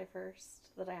first July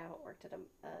 1st that I haven't worked at a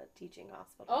teaching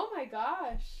hospital. Oh my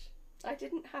gosh. I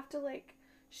didn't have to,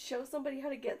 show somebody how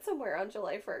to get somewhere on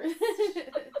July 1st.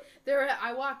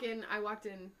 I walked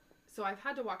in, so I've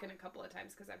had to walk in a couple of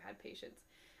times because I've had patients.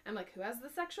 I'm like, "Who has the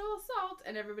sexual assault?"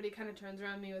 And everybody kind of turns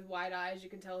around me with wide eyes. You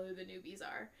can tell who the newbies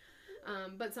are.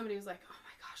 But somebody was like, "Oh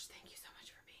my gosh, thank you so much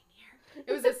for being here."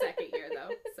 It was the second year, though.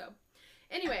 So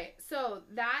anyway, so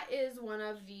that is one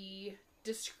of the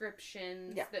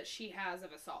descriptions that she has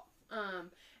of assault.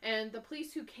 And the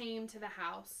police who came to the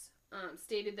house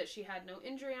stated that she had no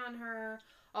injury on her,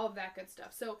 all of that good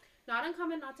stuff. So not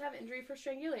uncommon not to have injury for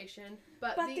strangulation,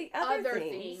 but the other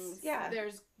things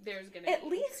there's gonna be at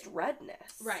least injury.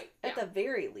 Redness, right? At the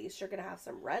very least, you're gonna have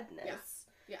some redness.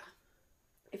 Yeah.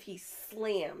 If he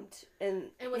slammed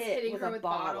and was hitting her with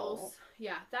bottles,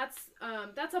 that's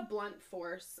a blunt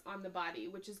force on the body,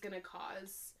 which is gonna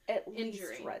cause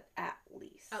injury. At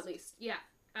least, yeah,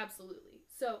 absolutely.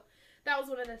 So that was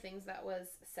one of the things that was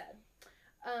said.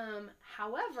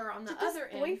 However, on the other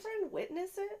end, boyfriend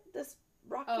witness it? This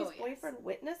Rocky's boyfriend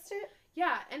witnessed it?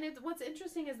 Yeah, and what's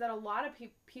interesting is that a lot of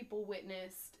people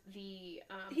witnessed the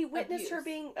he witnessed abuse. her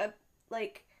being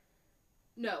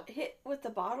no hit with the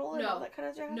bottle and all that kind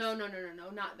of jazz? No,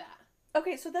 not that.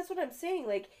 Okay, so that's what I'm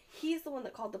saying. He's the one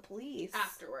that called the police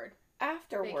afterward.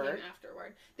 Afterward. They came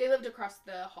afterward. They lived across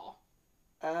the hall.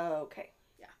 Okay.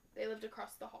 Yeah, they lived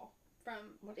across the hall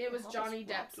from. What It the was hell Johnny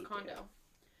does Depp's Rocky condo. do?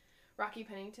 Rocky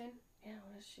Pennington. Yeah,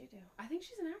 what does she do? I think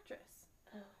she's an actress.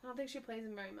 Oh. I don't think she plays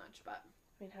him very much, but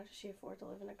I mean, how does she afford to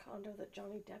live in a condo that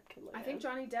Johnny Depp can live in? I think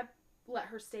Johnny Depp let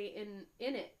her stay in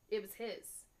it. It was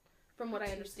his, from what I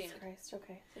understand. Jesus Christ,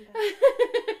 okay.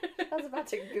 I was about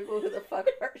to Google who the fuck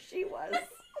she was.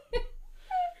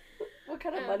 What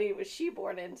kind of money was she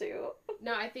born into?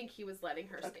 No, I think he was letting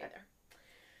her stay there.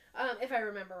 If I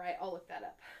remember right, I'll look that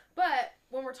up. But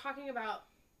when we're talking about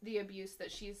the abuse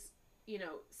that she's,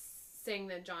 saying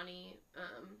that Johnny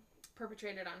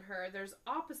perpetrated on her, there's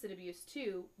opposite abuse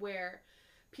too, where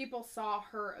people saw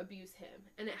her abuse him,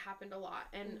 and it happened a lot.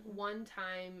 And one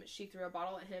time she threw a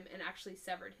bottle at him and actually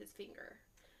severed his finger.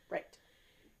 Right.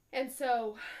 And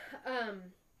so,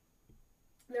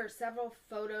 there are several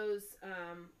photos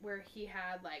where he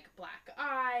had, like, black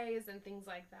eyes and things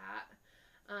like that.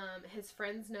 His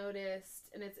friends noticed,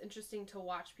 and it's interesting to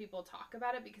watch people talk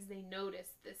about it because they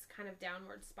noticed this kind of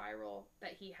downward spiral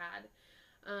that he had,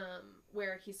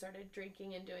 where he started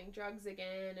drinking and doing drugs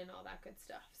again and all that good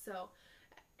stuff. So,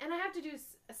 and I have to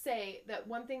say that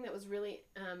one thing that was really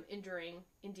endearing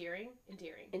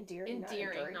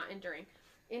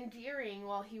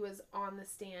while he was on the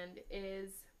stand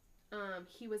is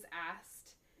he was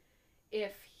asked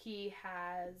if he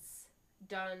has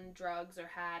done drugs or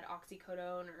had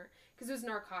oxycodone, or because it was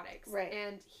narcotics, right?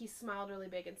 And he smiled really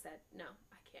big and said, "No,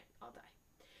 I can't. I'll die."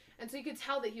 And so you could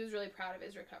tell that he was really proud of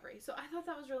his recovery. So I thought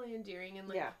that was really endearing, and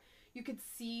you could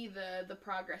see the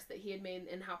progress that he had made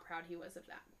and how proud he was of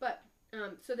that. But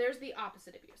so there's the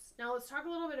opposite abuse. Now let's talk a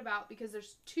little bit about, because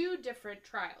there's two different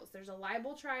trials. There's a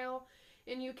libel trial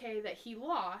in UK that he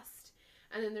lost,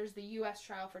 and then there's the US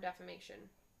trial for defamation.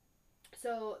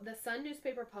 So the Sun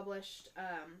newspaper published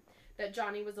that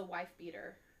Johnny was a wife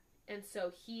beater, and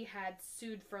so he had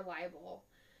sued for libel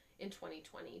in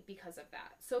 2020 because of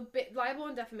that. So libel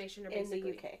and defamation are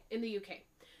basically in the UK.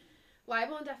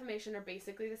 Libel and defamation are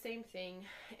basically the same thing,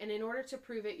 and in order to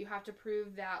prove it, you have to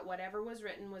prove that whatever was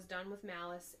written was done with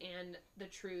malice and the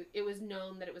truth. It was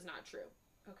known that it was not true.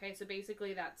 Okay, so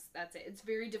basically that's it. It's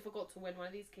very difficult to win one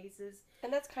of these cases.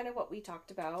 And that's kind of what we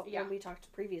talked about when we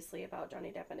talked previously about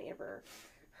Johnny Depp and Amber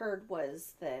Heard,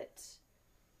 was that,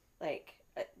 like,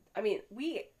 I mean,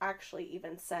 we actually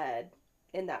even said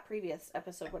in that previous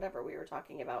episode, whatever we were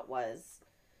talking about was,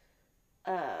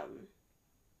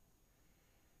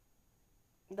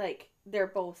 like, they're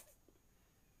both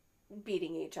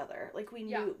beating each other. Like, we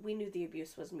knew the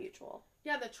abuse was mutual.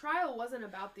 Yeah, the trial wasn't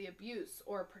about the abuse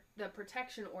or the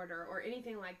protection order or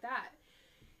anything like that.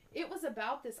 It was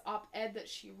about this op-ed that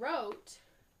she wrote.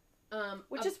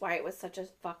 Which is why it was such a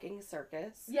fucking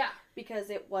circus. Yeah. Because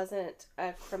it wasn't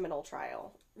a criminal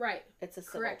trial. Right. It's a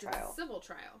civil trial. It's a civil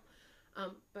trial.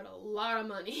 But a lot of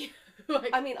money.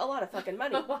 I mean, a lot of fucking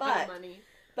money. A lot of money.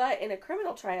 But in a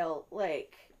criminal trial,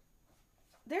 like,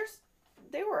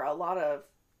 there were a lot of,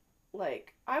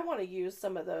 like, I want to use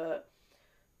some of the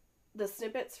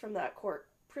snippets from that court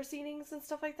proceedings and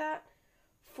stuff like that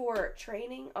for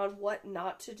training on what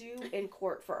not to do in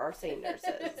court for our sane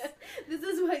nurses. This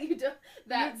is what you do.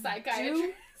 That you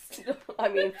psychiatrist. I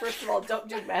mean, first of all, don't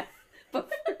do meth before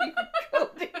you go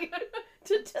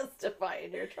to testify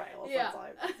in your trials. Yeah. That's all I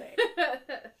have to say.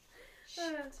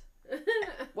 Shit.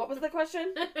 What was the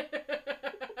question?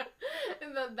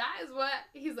 And then that is what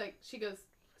he's like. She goes,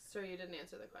 "Sir, you didn't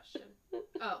answer the question."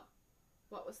 Oh.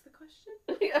 What was the question?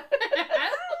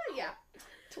 Yeah.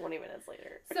 20 minutes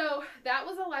later. So that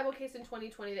was a libel case in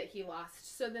 2020 that he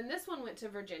lost. So then this one went to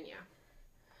Virginia.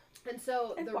 And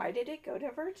so... why did it go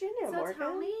to Virginia, so Morgan?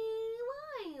 Tell me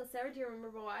why. Sarah, do you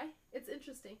remember why? It's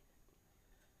interesting.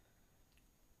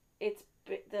 It's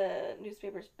the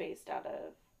newspaper's based out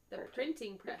of... The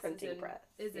printing press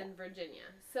is in Virginia.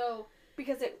 So...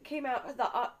 Because it came out...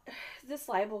 this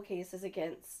libel case is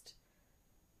against...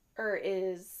 Or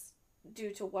is...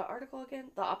 Due to what article again?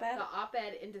 The op-ed? The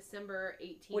op-ed in December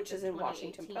 18th, which is in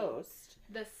Washington Post.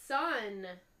 The Sun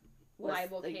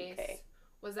libel case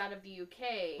was out of the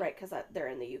UK. Right, because they're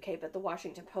in the UK, but the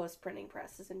Washington Post printing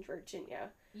press is in Virginia.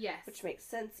 Yes. Which makes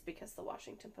sense because the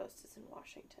Washington Post is in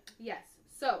Washington. Yes.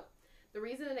 So, the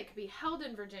reason that it could be held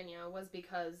in Virginia was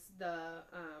because the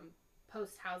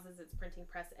Post houses its printing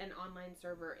press and online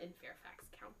server in Fairfax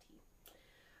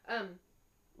County.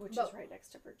 Which is right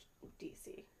next to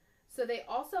D.C. So they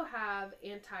also have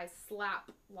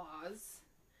anti-slap laws,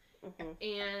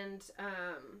 and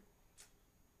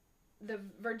the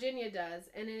Virginia does,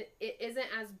 and it isn't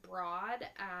as broad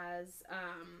as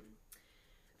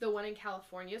the one in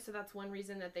California, so that's one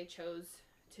reason that they chose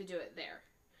to do it there.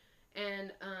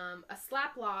 And a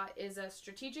SLAPP law is a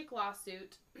strategic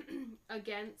lawsuit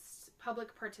against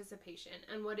public participation.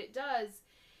 And what it does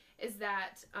is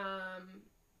that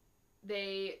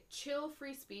they chill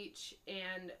free speech,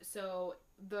 and so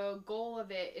the goal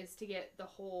of it is to get the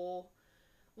whole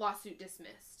lawsuit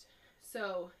dismissed.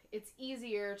 So it's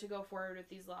easier to go forward with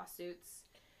these lawsuits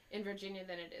in Virginia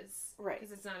than it is. Right.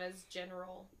 Because it's not as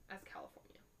general as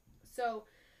California. So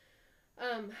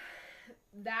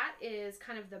that is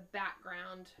kind of the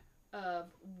background of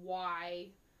why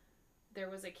there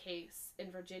was a case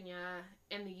in Virginia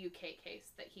and the UK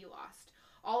case that he lost.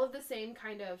 All of the same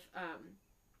kind of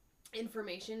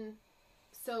information.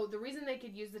 So the reason they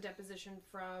could use the deposition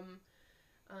from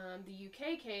the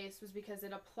UK case was because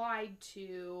it applied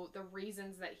to the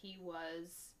reasons that he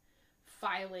was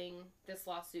filing this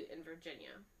lawsuit in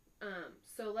Virginia.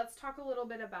 So let's talk a little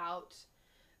bit about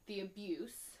the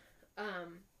abuse.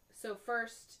 So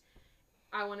first,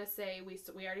 I want to say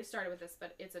we already started with this,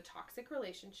 but it's a toxic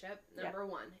relationship. Number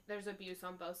one, there's abuse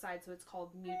on both sides, so it's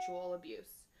called mutual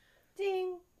abuse.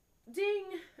 Ding. Ding.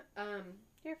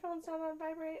 Your phone's not on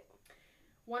vibrate.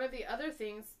 One of the other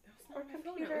things. It was Or not my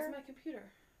phone, computer. it was my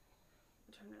computer.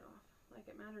 Turn it off like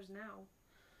it matters now.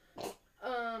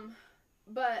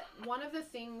 But one of the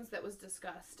things that was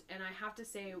discussed, and I have to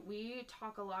say, we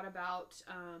talk a lot about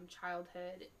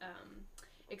childhood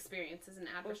experiences and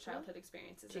adverse childhood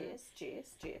experiences.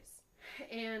 Jeez.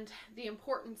 And the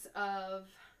importance of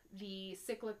the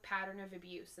cyclic pattern of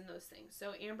abuse and those things.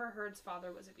 So Amber Heard's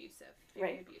father was abusive,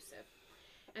 very abusive.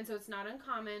 And so it's not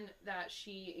uncommon that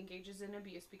she engages in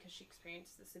abuse because she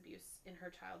experienced this abuse in her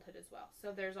childhood as well.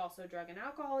 So there's also drug and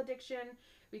alcohol addiction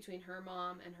between her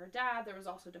mom and her dad. There was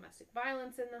also domestic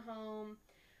violence in the home.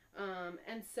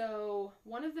 And so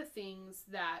one of the things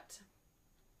that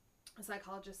a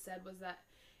psychologist said was that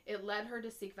it led her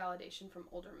to seek validation from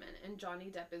older men. And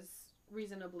Johnny Depp is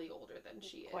reasonably older than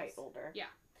she is. Quite older. Yeah.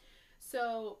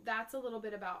 So that's a little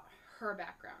bit about her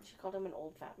background. She called him an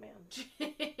old fat man.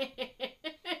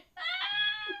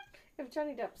 If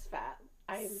Johnny Depp's fat,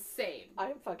 Same.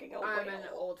 I'm fucking old. I'm an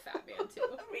old fat man too.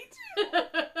 Me too.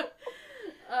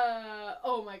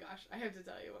 Oh my gosh, I have to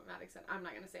tell you what Maddox said. I'm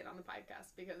not going to say it on the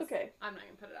podcast because I'm not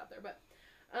going to put it out there. But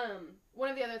one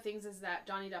of the other things is that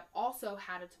Johnny Depp also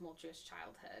had a tumultuous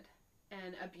childhood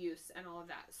and abuse and all of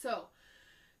that. So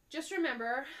just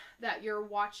remember that you're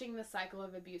watching the cycle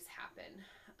of abuse happen.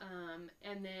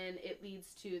 And then it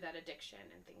leads to that addiction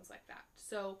and things like that.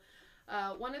 So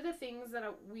one of the things that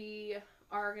we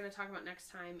are going to talk about next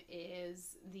time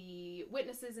is the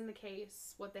witnesses in the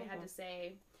case, what they had to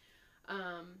say.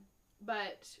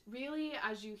 But really,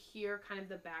 as you hear kind of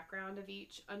the background of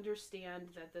each, understand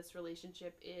that this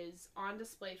relationship is on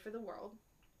display for the world.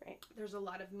 Right. There's a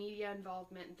lot of media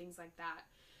involvement and things like that.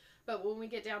 But when we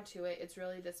get down to it, it's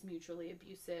really this mutually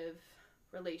abusive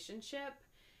relationship.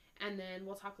 And then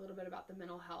we'll talk a little bit about the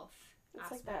mental health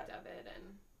aspect of it.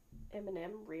 And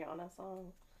Eminem, Rihanna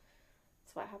song.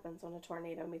 It's what happens when a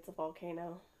tornado meets a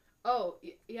volcano. Oh,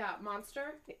 yeah,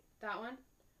 Monster? That one?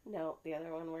 No, the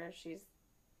other one where she's,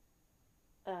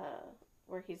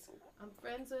 where he's... I'm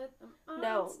friends with them.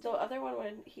 No, the other one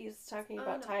when he's talking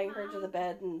about tying her to the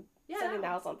bed and setting the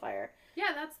house on fire.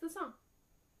 Yeah, that's the song.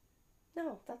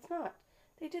 No, that's not.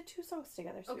 They did 2 songs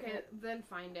together. Sweetheart. Okay, then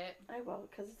find it. I will,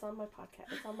 because it's on my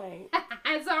podcast. It's on my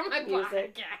It's on my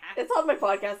music. podcast. It's on my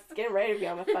podcast. It's getting ready to be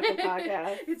on my fucking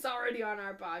podcast. It's already on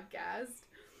our podcast.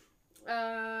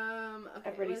 Okay,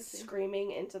 Everybody's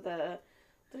screaming into the...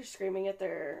 They're screaming at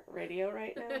their radio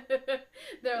right now.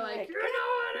 They're like, you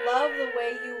know what? Love the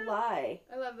way you lie.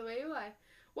 I love the way you lie.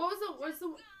 What's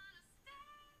the...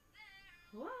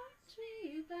 Watch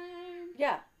me burn.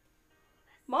 Yeah.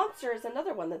 Monster is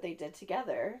another one that they did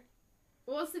together.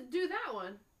 Well, let's do that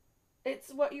one.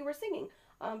 It's what you were singing.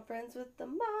 I'm friends with the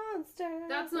monster.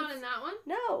 That's not in that one?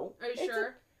 No. Are you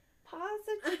sure?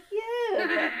 Positive.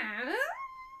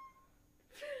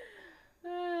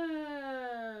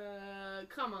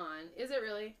 Come on. Is it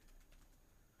really?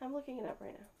 I'm looking it up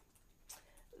right now.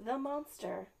 The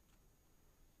Monster.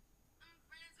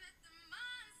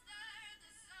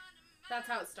 That's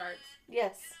how it starts.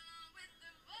 Yes.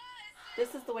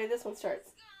 This is the way this one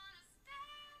starts.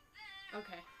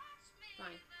 Okay.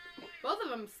 Fine. Both of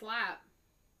them slap.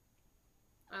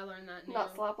 I learned that new.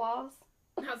 Not slap laws?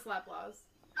 Not slap laws.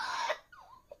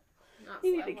 Not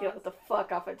You need slap to get laws. the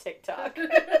fuck off of TikTok.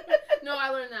 No, I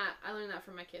learned that. I learned that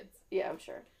from my kids. Yeah, I'm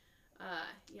sure.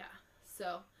 Yeah.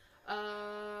 So,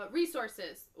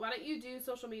 resources. Why don't you do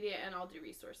social media and I'll do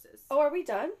resources? Oh, are we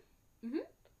done? Mm-hmm.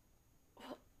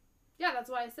 Yeah,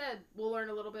 that's why I said we'll learn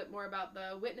a little bit more about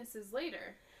the witnesses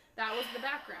later. That was the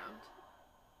background.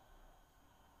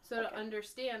 So to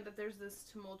understand that there's this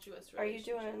tumultuous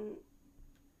relationship.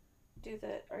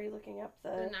 Are you looking up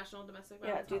the National Domestic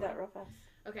Violence Hotline? Yeah, do that Hotline? real fast.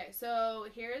 Okay, so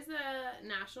here is the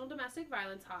National Domestic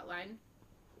Violence Hotline.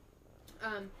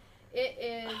 It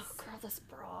is... Oh, girl, this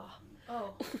bra.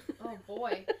 Oh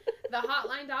boy. The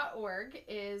hotline.org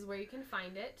is where you can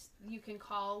find it. You can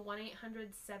call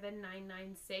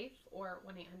 1-800-799-SAFE or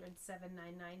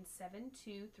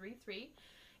 1-800-799-7233.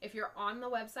 If you're on the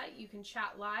website, you can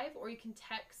chat live or you can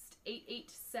text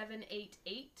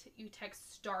 88788. You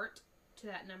text START to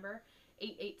that number,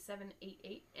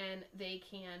 88788, and they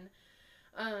can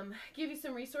give you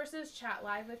some resources, chat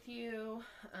live with you,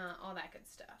 all that good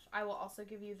stuff. I will also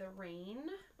give you the RAIN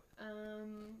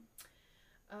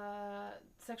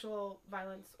sexual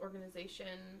violence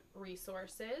organization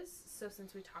resources. So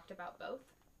since we talked about both,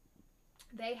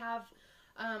 they have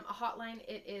a hotline.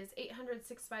 It is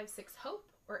 800-656-HOPE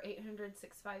or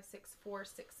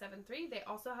 800-656-4673. They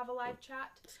also have a live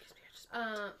chat. Excuse me, I just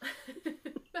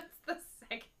that's the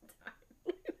second time.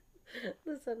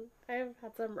 Listen, I have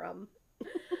had some rum.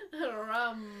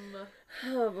 Rum.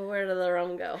 Oh, but where did the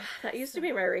rum go? That used to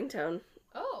be my ringtone.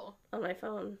 Oh. On my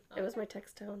phone. Okay. It was my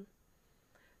text tone.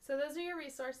 So those are your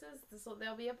resources.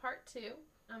 There'll be a part 2.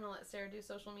 I'm going to let Sarah do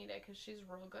social media because she's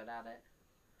real good at it.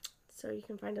 So you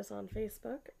can find us on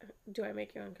Facebook. Do I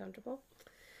Make You Uncomfortable?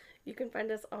 You can find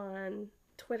us on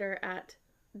Twitter at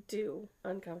Do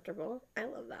Uncomfortable. I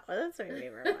love that one. That's my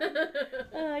favorite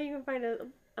one. You can find us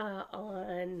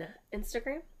on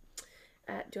Instagram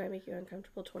at Do I Make You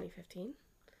Uncomfortable 2015.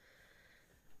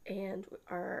 And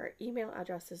our email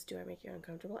address is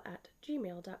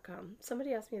doimakeyouuncomfortable@gmail.com.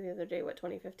 Somebody asked me the other day what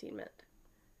 2015 meant.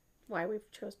 Why we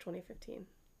chose 2015.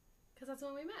 Because that's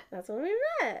when we met. That's when we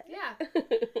met. Yeah.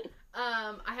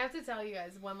 I have to tell you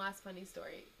guys one last funny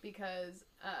story because,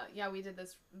 we did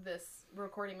this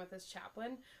recording with this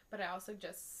chaplain, but I also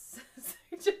just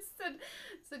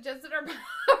suggested our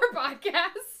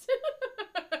podcast.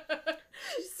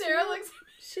 Sarah looks at me.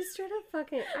 She straight up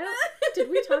fucking... Did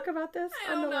we talk about this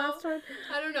on the last one?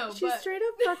 I don't know. She straight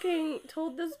up fucking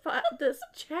told this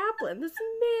chaplain, this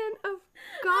man of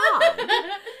God,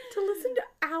 to listen to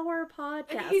our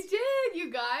podcast. He did, you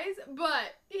guys.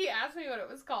 But he asked me what it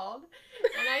was called.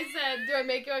 And I said, do I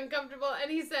make you uncomfortable? And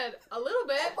he said, a little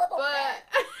bit. And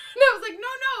I was like,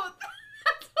 no,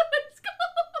 that's what it's called.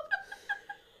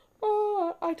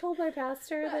 Oh, I told my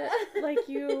pastor that,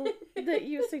 that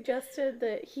you suggested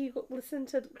that he listened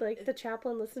to, the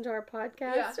chaplain listened to our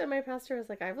podcast. Yeah. And my pastor was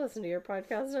like, I've listened to your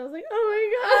podcast. And I was like, oh my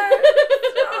God,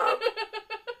 stop.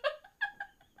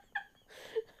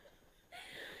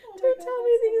 Don't tell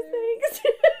me these things.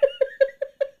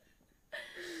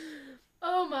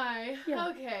 Oh my. Yeah.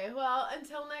 Okay, well,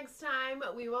 until next time,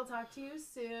 we will talk to you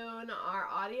soon. Our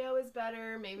audio is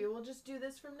better. Maybe we'll just do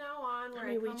this from now on where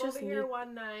I come over here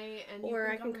one night and you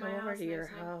can come over to your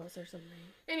house or something.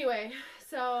 Anyway,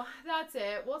 so that's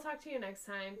it. We'll talk to you next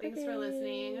time. Thanks for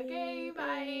listening. Okay,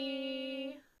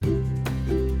 bye.